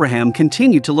 Then Abraham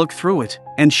continued to look through it,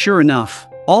 and sure enough,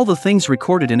 all the things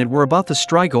recorded in it were about the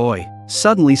Strigoi.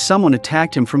 Suddenly someone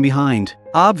attacked him from behind.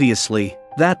 Obviously,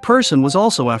 that person was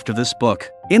also after this book.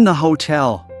 In the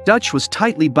hotel, Dutch was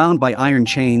tightly bound by iron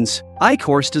chains.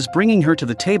 Eichhorst is bringing her to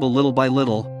the table little by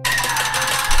little.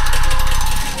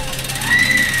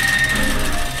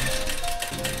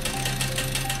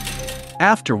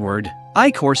 Afterward,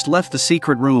 Eichhorst left the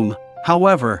secret room.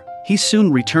 However, he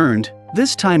soon returned,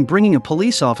 this time bringing a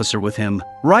police officer with him.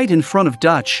 Right in front of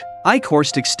Dutch,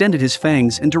 Eichhorst extended his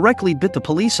fangs and directly bit the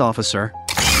police officer.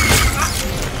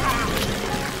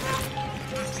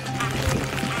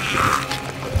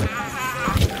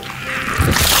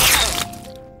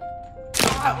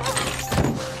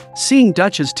 Seeing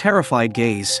Dutch's terrified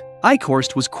gaze,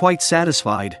 Eichhorst was quite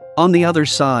satisfied. On the other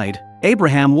side,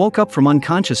 Abraham woke up from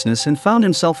unconsciousness and found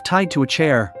himself tied to a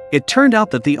chair. It turned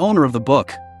out that the owner of the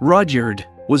book, Rudyard,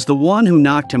 was the one who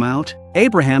knocked him out.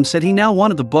 Abraham said he now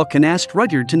wanted the book and asked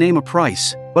Rudyard to name a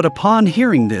price. But upon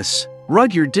hearing this,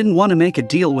 Rudyard didn't want to make a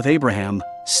deal with Abraham,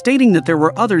 stating that there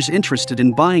were others interested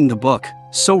in buying the book.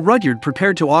 So Rudyard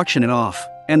prepared to auction it off,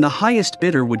 and the highest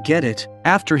bidder would get it.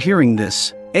 After hearing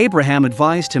this, Abraham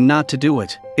advised him not to do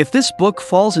it. If this book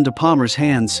falls into Palmer's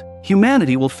hands,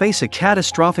 humanity will face a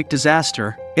catastrophic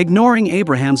disaster. Ignoring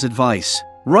Abraham's advice,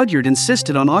 Rudyard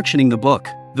insisted on auctioning the book.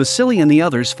 Vasily and the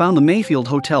others found the Mayfield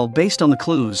Hotel based on the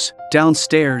clues.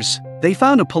 Downstairs, they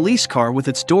found a police car with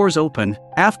its doors open.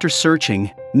 After searching,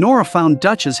 Nora found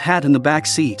Dutch's hat in the back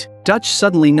seat. Dutch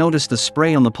suddenly noticed the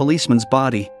spray on the policeman's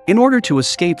body. In order to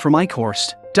escape from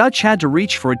Eichhorst, Dutch had to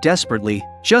reach for it desperately.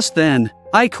 Just then,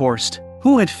 Eichhorst,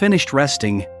 who had finished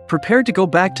resting, prepared to go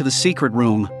back to the secret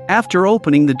room. After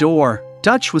opening the door,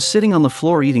 Dutch was sitting on the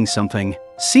floor eating something,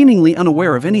 seemingly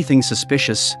unaware of anything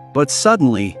suspicious. But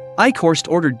suddenly, Eichhorst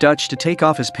ordered Dutch to take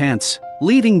off his pants,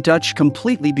 leaving Dutch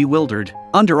completely bewildered.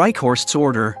 Under Eichhorst's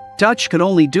order, Dutch could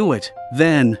only do it.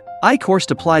 Then,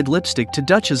 Eichhorst applied lipstick to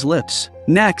Dutch's lips.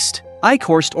 Next,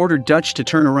 Eichhorst ordered Dutch to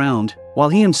turn around, while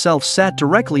he himself sat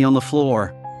directly on the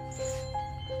floor.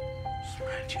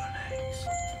 Spread your legs.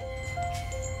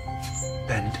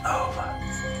 Bend over.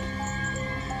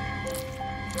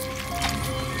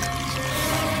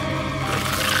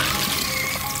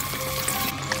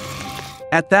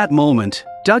 At that moment,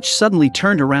 Dutch suddenly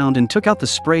turned around and took out the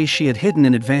spray she had hidden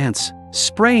in advance,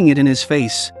 spraying it in his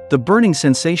face. The burning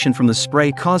sensation from the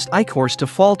spray caused Eichhorst to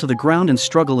fall to the ground and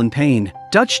struggle in pain.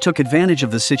 Dutch took advantage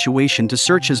of the situation to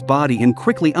search his body and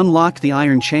quickly unlocked the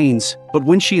iron chains. But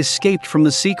when she escaped from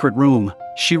the secret room,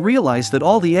 she realized that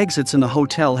all the exits in the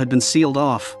hotel had been sealed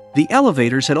off. The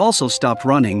elevators had also stopped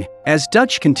running. As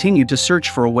Dutch continued to search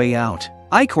for a way out,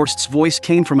 Eichhorst's voice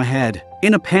came from ahead.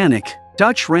 In a panic,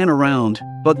 Dutch ran around,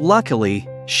 but luckily,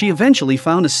 she eventually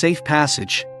found a safe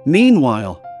passage.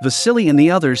 Meanwhile, Vasily and the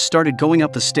others started going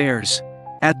up the stairs.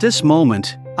 At this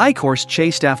moment, Eichhorst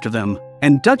chased after them,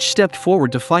 and Dutch stepped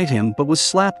forward to fight him but was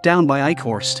slapped down by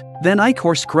Eichhorst. Then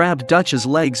Eichhorst grabbed Dutch's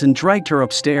legs and dragged her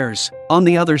upstairs. On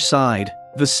the other side,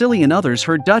 Vasily and others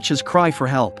heard Dutch's cry for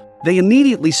help. They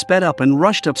immediately sped up and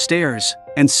rushed upstairs,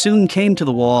 and soon came to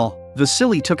the wall.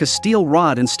 Vasily took a steel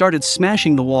rod and started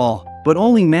smashing the wall, but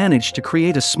only managed to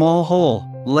create a small hole.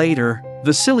 Later,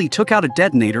 Vasily took out a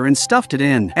detonator and stuffed it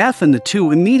in. F and the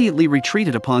two immediately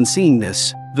retreated upon seeing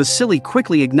this. Vasily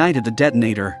quickly ignited the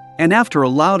detonator, and after a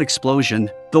loud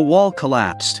explosion, the wall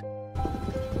collapsed.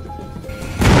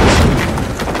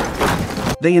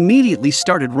 They immediately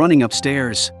started running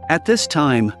upstairs. At this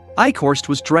time, Eichhorst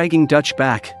was dragging Dutch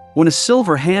back. When a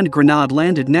silver hand grenade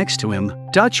landed next to him,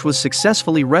 Dutch was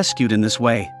successfully rescued in this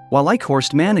way, while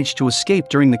Eichhorst managed to escape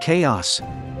during the chaos.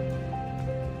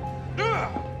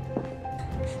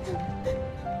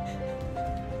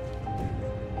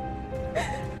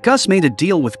 Gus made a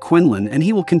deal with Quinlan and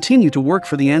he will continue to work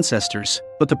for the ancestors,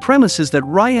 but the premise is that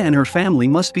Raya and her family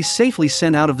must be safely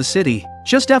sent out of the city.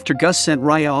 Just after Gus sent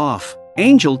Raya off,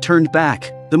 Angel turned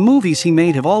back. The movies he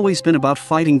made have always been about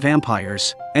fighting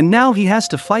vampires, and now he has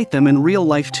to fight them in real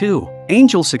life too.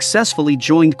 Angel successfully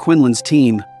joined Quinlan's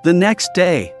team. The next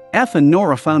day, F and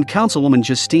Nora found Councilwoman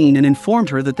Justine and informed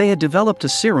her that they had developed a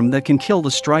serum that can kill the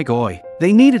Strigoi.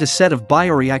 They needed a set of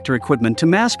bioreactor equipment to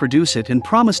mass produce it and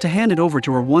promised to hand it over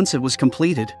to her once it was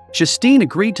completed. Justine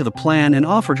agreed to the plan and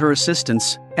offered her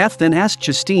assistance. F then asked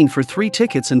Justine for 3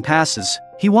 tickets and passes.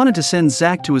 He wanted to send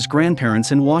Zach to his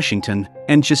grandparents in Washington,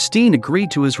 and Justine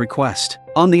agreed to his request.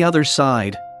 On the other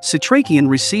side, Citrakian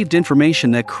received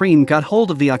information that Cream got hold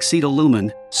of the Occido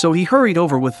Lumen, so he hurried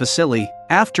over with Vasily.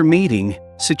 After meeting,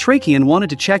 Citrakian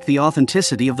wanted to check the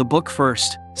authenticity of the book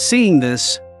first. Seeing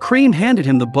this, Cream handed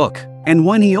him the book, and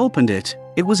when he opened it,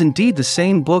 It was indeed the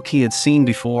same book he had seen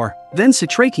before. Then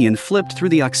Satrakian flipped through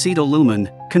the Occido Lumen,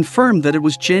 confirmed that it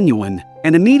was genuine,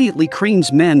 and immediately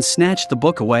Cream's men snatched the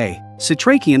book away.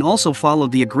 Satrakian also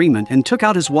followed the agreement and took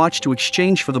out his watch to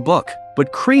exchange for the book,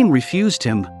 but Cream refused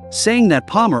him, saying that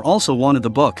Palmer also wanted the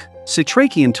book.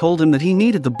 Satrakian told him that he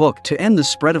needed the book to end the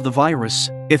spread of the virus.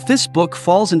 If this book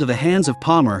falls into the hands of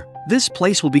Palmer, this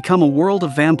place will become a world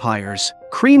of vampires.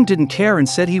 Cream didn't care and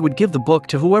said he would give the book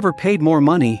to whoever paid more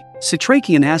money.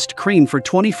 Satrakian asked Cream for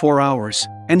 24 hours,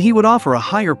 and he would offer a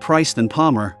higher price than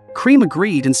Palmer. Cream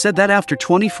agreed and said that after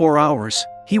 24 hours,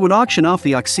 he would auction off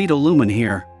the Occido Lumen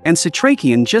here, and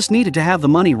Satrakian just needed to have the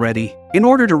money ready. In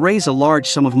order to raise a large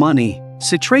sum of money,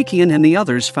 Satrakian and the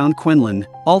others found Quinlan.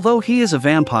 Although he is a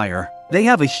vampire, they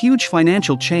have a huge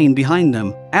financial chain behind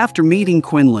them. After meeting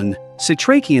Quinlan,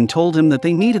 Satrakian told him that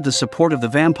they needed the support of the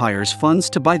vampires' funds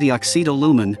to buy the Occido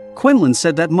Lumen. Quinlan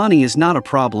said that money is not a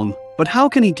problem, but how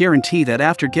can he guarantee that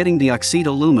after getting the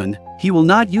Occido Lumen, he will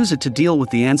not use it to deal with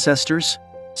the ancestors?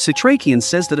 Satrakian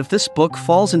says that if this book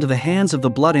falls into the hands of the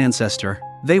Blood Ancestor,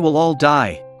 they will all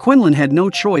die. Quinlan had no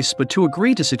choice but to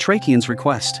agree to Satrakian's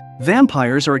request.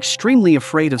 Vampires are extremely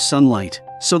afraid of sunlight,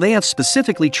 so they have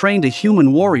specifically trained a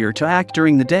human warrior to act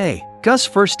during the day. Gus'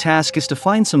 first task is to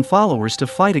find some followers to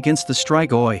fight against the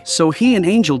Strigoi, so he and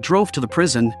Angel drove to the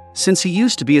prison. Since he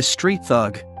used to be a street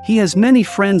thug, he has many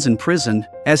friends in prison.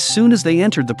 As soon as they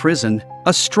entered the prison,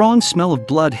 a strong smell of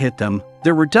blood hit them.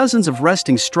 There were dozens of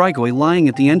resting Strigoi lying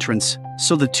at the entrance,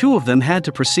 so the two of them had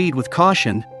to proceed with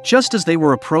caution. Just as they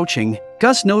were approaching,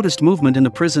 Gus noticed movement in the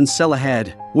prison cell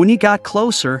ahead. When he got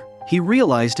closer, he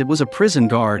realized it was a prison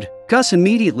guard. Gus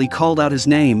immediately called out his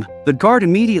name. The guard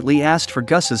immediately asked for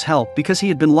Gus's help because he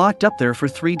had been locked up there for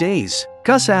 3 days.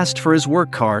 Gus asked for his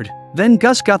work card. Then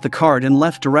Gus got the card and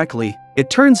left directly. It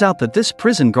turns out that this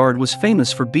prison guard was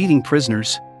famous for beating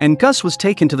prisoners, and Gus was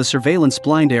taken to the surveillance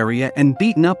blind area and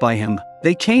beaten up by him.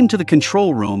 They came to the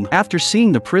control room. After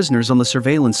seeing the prisoners on the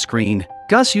surveillance screen,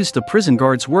 Gus used the prison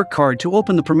guard's work card to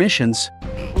open the permissions.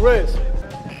 Perez,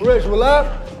 you alive?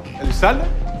 Elizalde?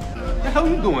 What the hell are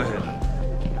you doing here?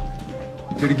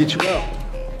 Here to get you out.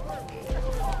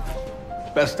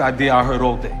 Best idea I heard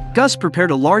all day. Gus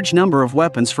prepared a large number of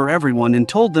weapons for everyone and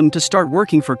told them to start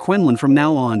working for Quinlan from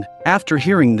now on. After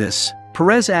hearing this,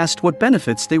 Perez asked what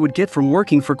benefits they would get from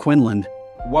working for Quinlan.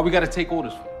 Why we gotta take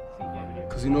orders?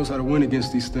 Because he knows how to win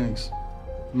against these things.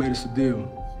 He made us a deal.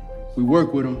 We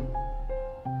work with him,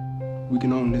 we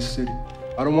can own this city.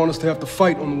 I don't want us to have to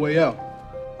fight on the way out.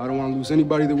 I don't want to lose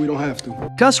anybody that we don't have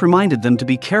to. Gus reminded them to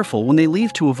be careful when they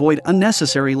leave to avoid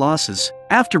unnecessary losses.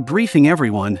 After briefing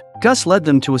everyone, Gus led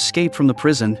them to escape from the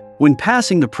prison. When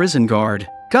passing the prison guard,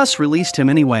 Gus released him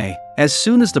anyway. As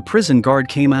soon as the prison guard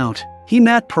came out, he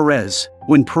met Perez.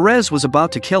 When Perez was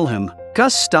about to kill him,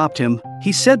 Gus stopped him.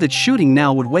 He said that shooting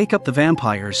now would wake up the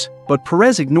vampires, but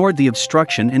Perez ignored the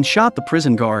obstruction and shot the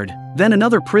prison guard. Then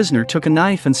another prisoner took a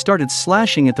knife and started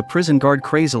slashing at the prison guard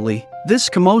crazily. This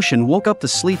commotion woke up the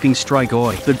sleeping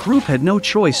Strigoi. The group had no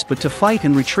choice but to fight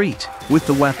and retreat. With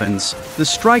the weapons, the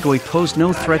Strigoi posed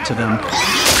no threat to them.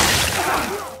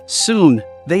 Soon,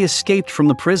 they escaped from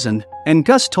the prison, and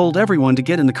Gus told everyone to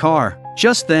get in the car.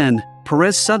 Just then,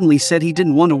 Perez suddenly said he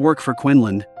didn't want to work for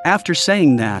Quinlan. After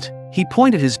saying that, he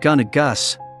pointed his gun at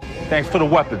Gus. Thanks for the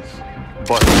weapons,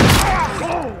 but...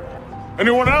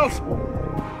 Anyone else?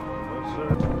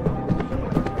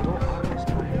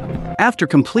 After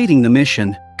completing the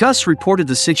mission, Gus reported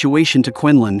the situation to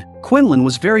Quinlan. Quinlan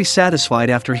was very satisfied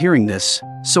after hearing this,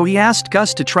 so he asked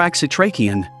Gus to track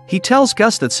Satrakian. He tells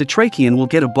Gus that Satrakian will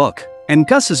get a book, and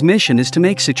Gus's mission is to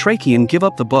make Satrakian give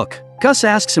up the book. Gus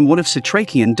asks him what if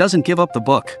Satrakian doesn't give up the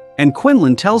book, and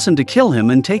Quinlan tells him to kill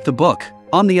him and take the book.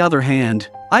 On the other hand,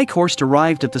 Eichhorst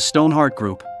arrived at the Stoneheart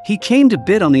group. He came to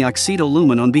bid on the Occido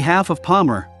Lumen on behalf of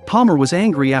Palmer. Palmer was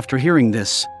angry after hearing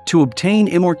this. To obtain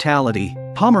immortality,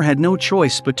 Palmer had no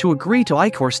choice but to agree to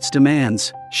Eichhorst's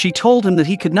demands. She told him that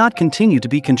he could not continue to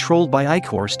be controlled by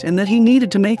Eichhorst and that he needed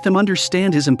to make them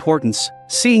understand his importance.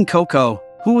 Seeing Coco,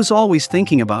 who was always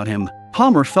thinking about him,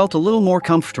 Palmer felt a little more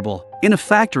comfortable. In a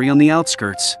factory on the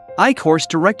outskirts, Eichhorst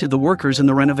directed the workers in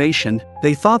the renovation.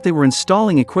 They thought they were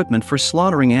installing equipment for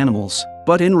slaughtering animals,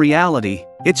 but in reality,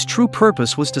 its true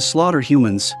purpose was to slaughter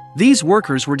humans. These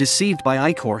workers were deceived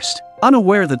by Eichhorst,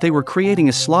 unaware that they were creating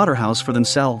a slaughterhouse for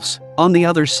themselves. On the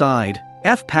other side,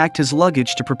 F packed his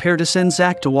luggage to prepare to send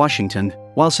Zack to Washington,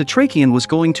 while Satrakian was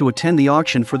going to attend the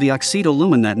auction for the Occido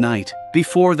Lumen that night.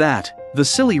 Before that,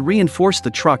 Vasily reinforced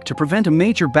the truck to prevent a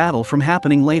major battle from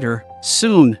happening later.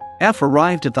 Soon, F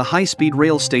arrived at the high-speed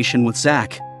rail station with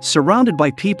Zack, surrounded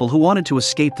by people who wanted to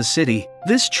escape the city.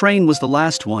 This train was the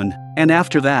last one, and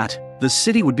after that, the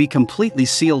city would be completely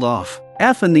sealed off.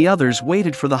 F and the others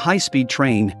waited for the high-speed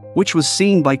train, which was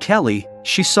seen by Kelly.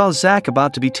 She saw Zack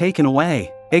about to be taken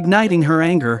away. Igniting her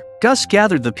anger, Gus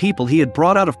gathered the people he had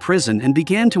brought out of prison and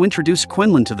began to introduce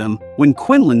Quinlan to them. When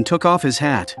Quinlan took off his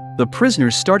hat, the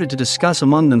prisoners started to discuss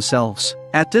among themselves.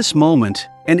 At this moment,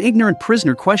 an ignorant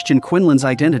prisoner questioned Quinlan's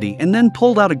identity and then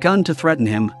pulled out a gun to threaten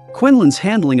him. Quinlan's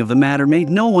handling of the matter made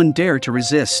no one dare to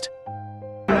resist.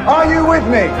 Are you with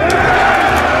me?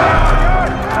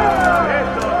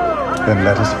 Then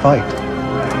let us fight.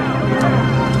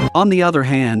 On the other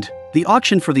hand, the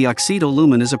auction for the Occido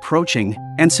Lumen is approaching,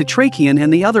 and Citrakian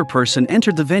and the other person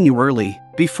entered the venue early.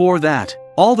 Before that,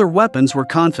 all their weapons were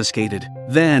confiscated.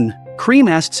 Then, Cream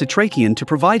asked Citrakian to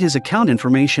provide his account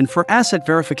information for asset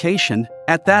verification.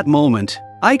 At that moment,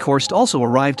 Eichhorst also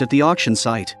arrived at the auction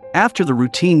site. After the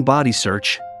routine body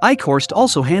search, Eichhorst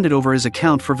also handed over his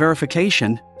account for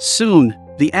verification. Soon,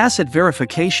 the asset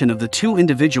verification of the two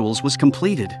individuals was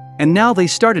completed, and now they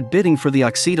started bidding for the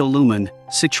Occido Lumen.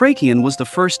 Citrakian was the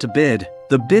first to bid.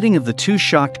 The bidding of the two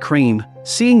shocked Cream,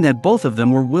 seeing that both of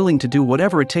them were willing to do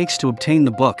whatever it takes to obtain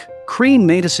the book. Cream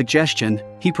made a suggestion.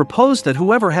 He proposed that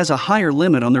whoever has a higher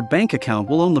limit on their bank account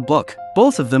will own the book.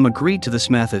 Both of them agreed to this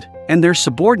method, and their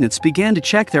subordinates began to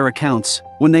check their accounts.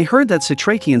 When they heard that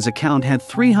Citrakian's account had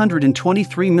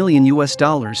 $323 million,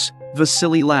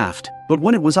 Vasily laughed. But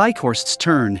when it was Eichhorst's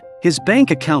turn, his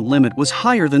bank account limit was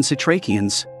higher than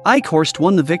Citrakian's. Eichhorst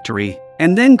won the victory,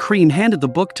 and then Cream handed the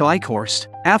book to Eichhorst.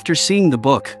 After seeing the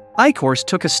book, Eichhorst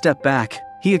took a step back.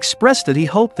 He expressed that he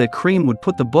hoped that Cream would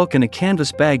put the book in a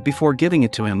canvas bag before giving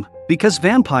it to him, because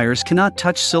vampires cannot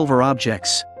touch silver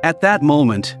objects. At that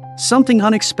moment, something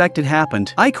unexpected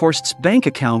happened. Eichhorst's bank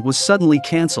account was suddenly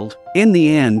cancelled. In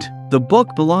the end, the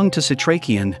book belonged to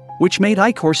Citrakian, which made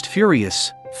Eichhorst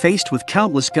furious. Faced with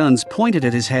countless guns pointed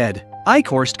at his head,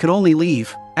 Eichhorst could only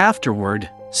leave. Afterward,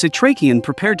 Citrakian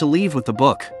prepared to leave with the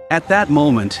book. At that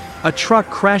moment, a truck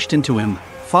crashed into him,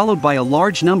 followed by a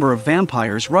large number of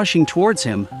vampires rushing towards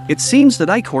him. It seems that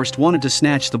Eichhorst wanted to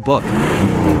snatch the book.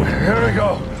 Here we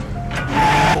go.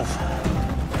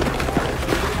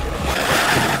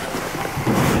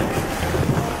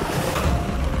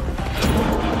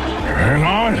 Hang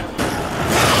on.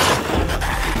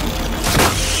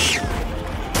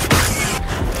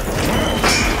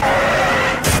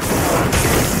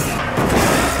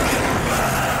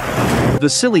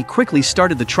 Vasily quickly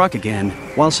started the truck again,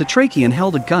 while Citrakian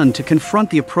held a gun to confront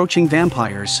the approaching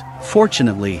vampires.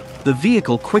 Fortunately, the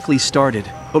vehicle quickly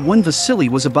started, but when Vasily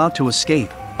was about to escape,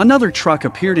 another truck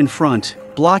appeared in front,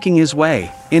 blocking his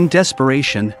way. In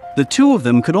desperation, the two of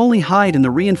them could only hide in the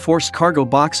reinforced cargo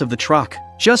box of the truck.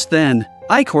 Just then,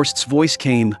 Eichhorst's voice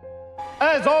came.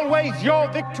 As always, your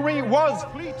victory was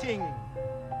fleeting.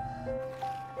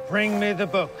 Bring me the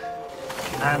book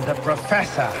and the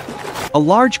professor. A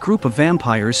large group of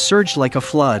vampires surged like a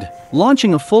flood,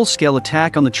 launching a full-scale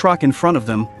attack on the truck in front of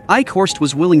them. Eichhorst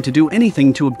was willing to do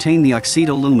anything to obtain the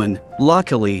Occido Lumen.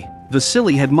 Luckily,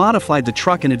 Vasily had modified the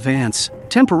truck in advance,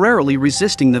 temporarily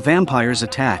resisting the vampires'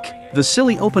 attack.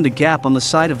 Vasily opened a gap on the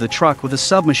side of the truck with a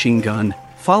submachine gun,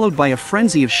 followed by a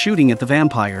frenzy of shooting at the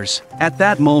vampires. At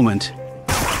that moment,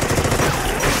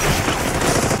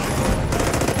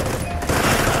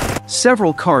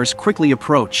 several cars quickly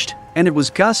approached, and it was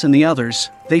Gus and the others.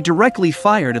 They directly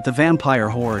fired at the vampire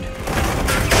horde.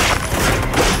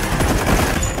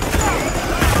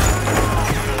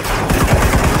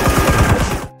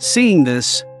 Seeing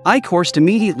this, Eichhorst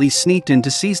immediately sneaked in to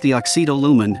seize the Occido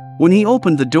Lumen. When he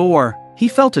opened the door, he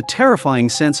felt a terrifying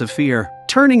sense of fear.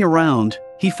 Turning around,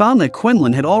 he found that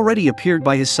Quinlan had already appeared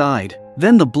by his side.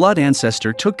 Then the Blood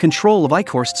Ancestor took control of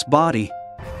Eichhorst's body.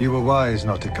 You were wise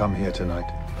not to come here tonight.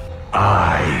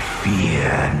 I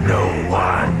fear no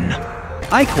one.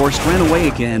 Eichhorst ran away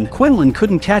again. Quinlan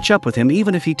couldn't catch up with him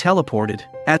even if he teleported.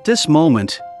 At this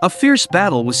moment, a fierce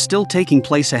battle was still taking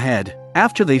place ahead.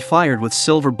 After they fired with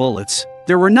silver bullets,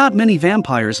 there were not many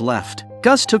vampires left.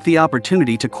 Gus took the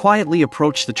opportunity to quietly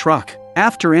approach the truck.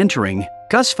 After entering,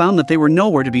 Gus found that they were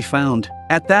nowhere to be found.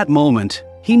 At that moment,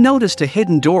 he noticed a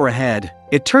hidden door ahead.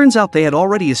 It turns out they had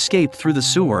already escaped through the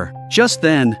sewer. Just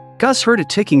then, Gus heard a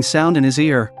ticking sound in his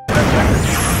ear.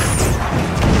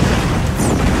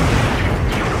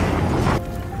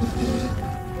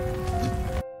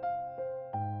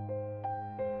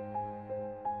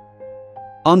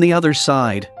 On the other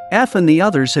side, F and the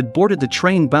others had boarded the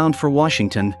train bound for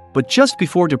Washington, but just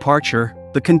before departure,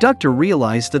 the conductor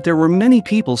realized that there were many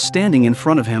people standing in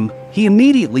front of him. He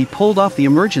immediately pulled off the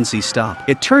emergency stop.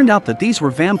 It turned out that these were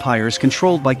vampires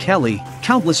controlled by Kelly.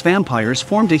 Countless vampires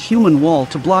formed a human wall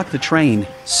to block the train.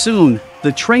 Soon,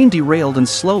 The train derailed and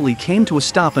slowly came to a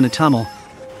stop in a tunnel.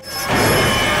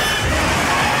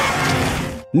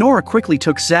 Nora quickly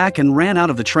took Zack and ran out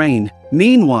of the train.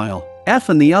 Meanwhile, F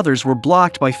and the others were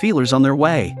blocked by feelers on their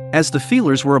way. As the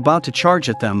feelers were about to charge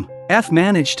at them, F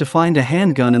managed to find a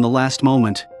handgun in the last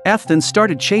moment. F then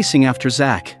started chasing after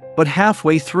Zack, but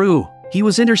halfway through, he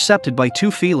was intercepted by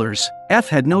two feelers. F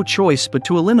had no choice but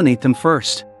to eliminate them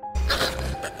first.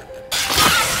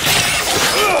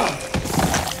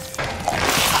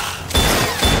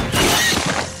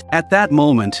 At that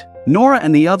moment, Nora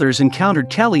and the others encountered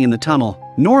Kelly in the tunnel.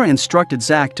 Nora instructed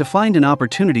Zack to find an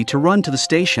opportunity to run to the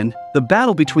station. The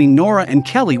battle between Nora and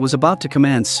Kelly was about to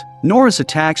commence. Nora's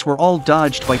attacks were all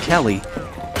dodged by Kelly.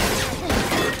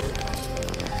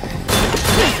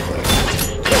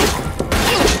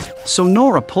 So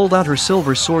Nora pulled out her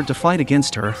silver sword to fight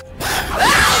against her.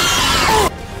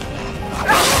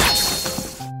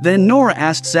 Then Nora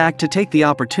asked Zack to take the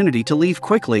opportunity to leave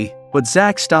quickly, but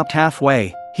Zack stopped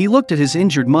halfway. He looked at his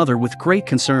injured mother with great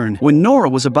concern. When Nora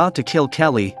was about to kill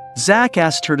Kelly, Zack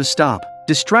asked her to stop.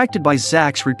 Distracted by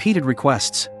Zack's repeated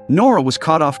requests, Nora was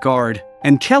caught off guard,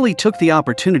 and Kelly took the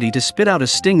opportunity to spit out a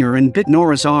stinger and bit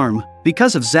Nora's arm.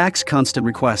 Because of Zack's constant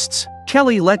requests,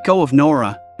 Kelly let go of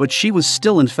Nora, but she was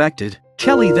still infected.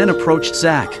 Kelly then approached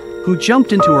Zack, who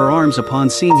jumped into her arms upon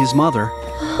seeing his mother.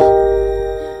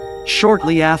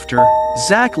 Shortly after,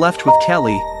 Zack left with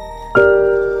Kelly.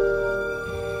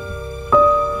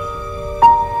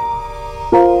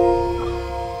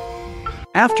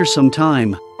 After some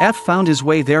time, F found his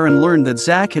way there and learned that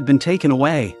Zack had been taken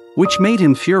away, which made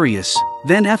him furious.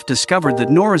 Then F discovered that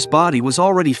Nora's body was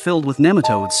already filled with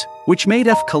nematodes, which made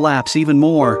F collapse even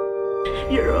more.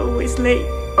 You're always late.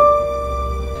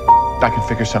 I can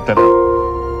figure something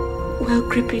out. Well,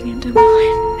 gripping into mine.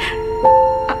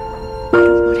 I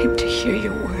don't want him to hear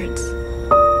your words,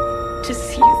 to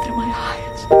see you through my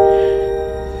eyes.